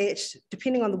expect that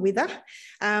depending on the weather,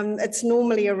 it's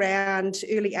normally around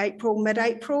early April,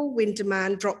 mid-April when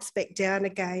demand drops back down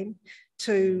again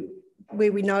to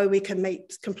where we know we can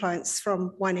meet compliance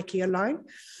from Wairakei alone.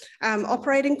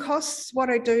 Operating costs, what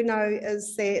I do know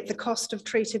is that the cost of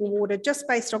treating water, just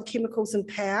based on chemicals and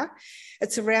power,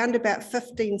 it's around about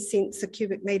 15 cents a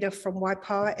cubic metre from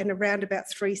Waipawa and around about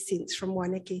 3 cents from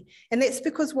Wairakei. And that's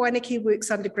because Wairakei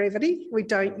works under gravity. We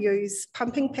don't use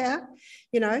pumping power,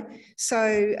 you know.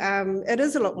 So it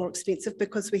is a lot more expensive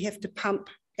because we have to pump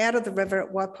out of the river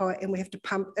at Waipawa and we have to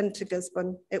pump into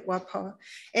Gisborne at Waipawa.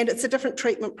 And it's a different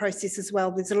treatment process as well.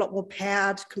 There's a lot more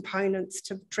powered components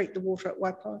to treat the water at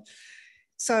Waipawa.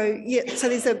 So yeah, so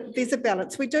there's a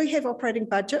balance. We do have operating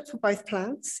budget for both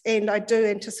plants, and I do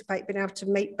anticipate being able to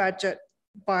meet budget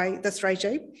by this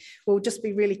regime. We'll just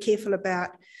be really careful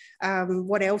about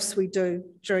what else we do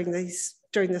during this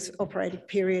operating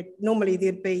period. Normally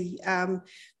there'd be,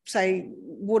 say,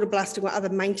 water blasting or other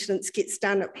maintenance gets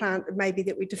done at plant, maybe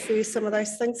that we defer some of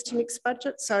those things to next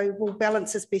budget. So we'll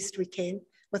balance as best we can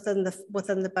within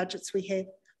the budgets we have.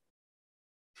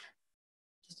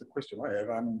 Just a question I have.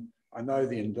 I know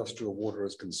the industrial water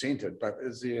is consented, but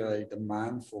is there a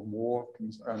demand for more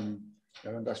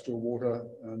industrial water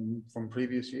from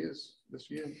previous years this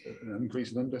year? An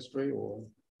increase in industry or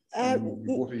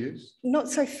water use? Not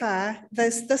so far.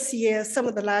 This year, some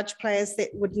of the large players that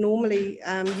would normally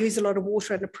use a lot of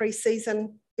water in a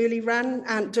pre-season early run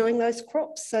aren't doing those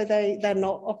crops, so they're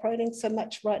not operating so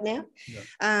much right now.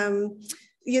 Yeah.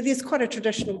 Yeah, there's quite a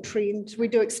traditional trend. We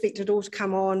do expect it all to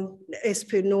come on as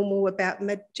per normal about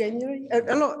mid-January.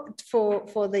 A lot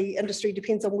for the industry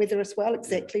depends on weather as well,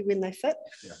 exactly when they fit.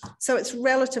 Yeah. So it's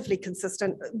relatively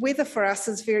consistent. Weather for us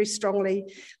is very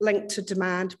strongly linked to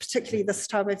demand, particularly this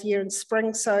time of year in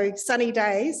spring. So sunny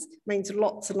days means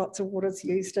lots and lots of water is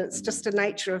used. It's just a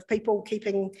nature of people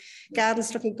keeping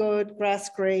gardens looking good,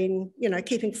 grass green,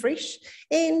 keeping fresh,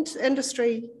 and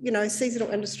industry,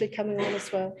 seasonal industry coming on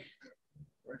as well.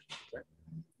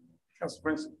 Councillor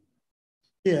Prince.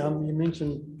 Yeah, you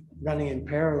mentioned running in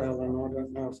parallel, and I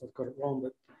don't know if I've got it wrong,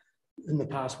 but in the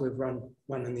past we've run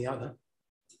one and the other.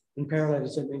 In parallel,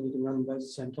 does that mean you can run both at the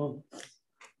same time?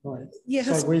 Right. Yeah.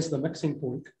 So where's the mixing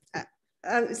point?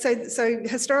 So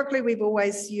historically, we've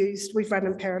run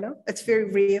in parallel. It's very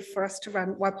rare for us to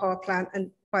run Waipawa plant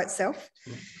by itself.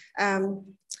 Yeah.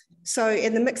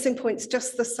 And the mixing point's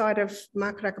just this side of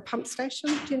Makaraka Pump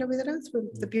Station. Do you know where that is? Where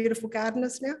the beautiful garden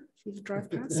is now, if you drive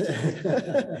past.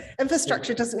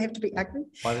 Infrastructure doesn't have to be ugly.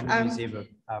 By the museum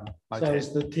so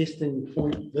is the testing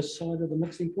point this side of the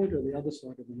mixing point or the other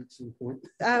side of the mixing point?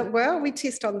 Well, we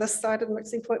test on this side of the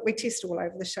mixing point. We test all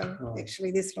over the show. Oh.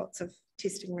 Actually, there's lots of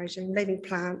testing regime, leaving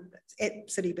plant at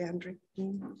city boundary.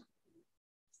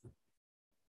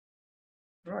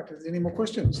 Right, is there any more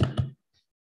questions?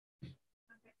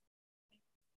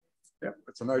 Yep,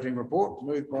 it's a noting report,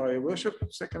 moved by Worship,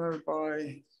 seconded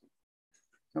by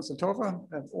Councillor Toffa.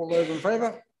 All those in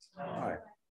favour? Aye,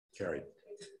 carried.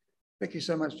 Thank you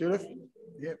so much, Judith.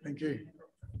 Yeah, thank you.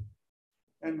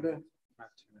 And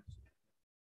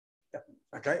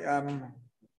okay,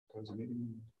 close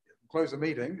the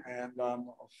meeting, and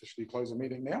officially close the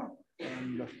meeting now.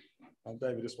 And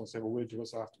David just wants to have a word to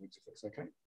us afterwards, if that's okay.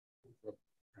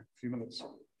 A few minutes.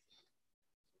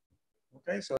 Okay, so.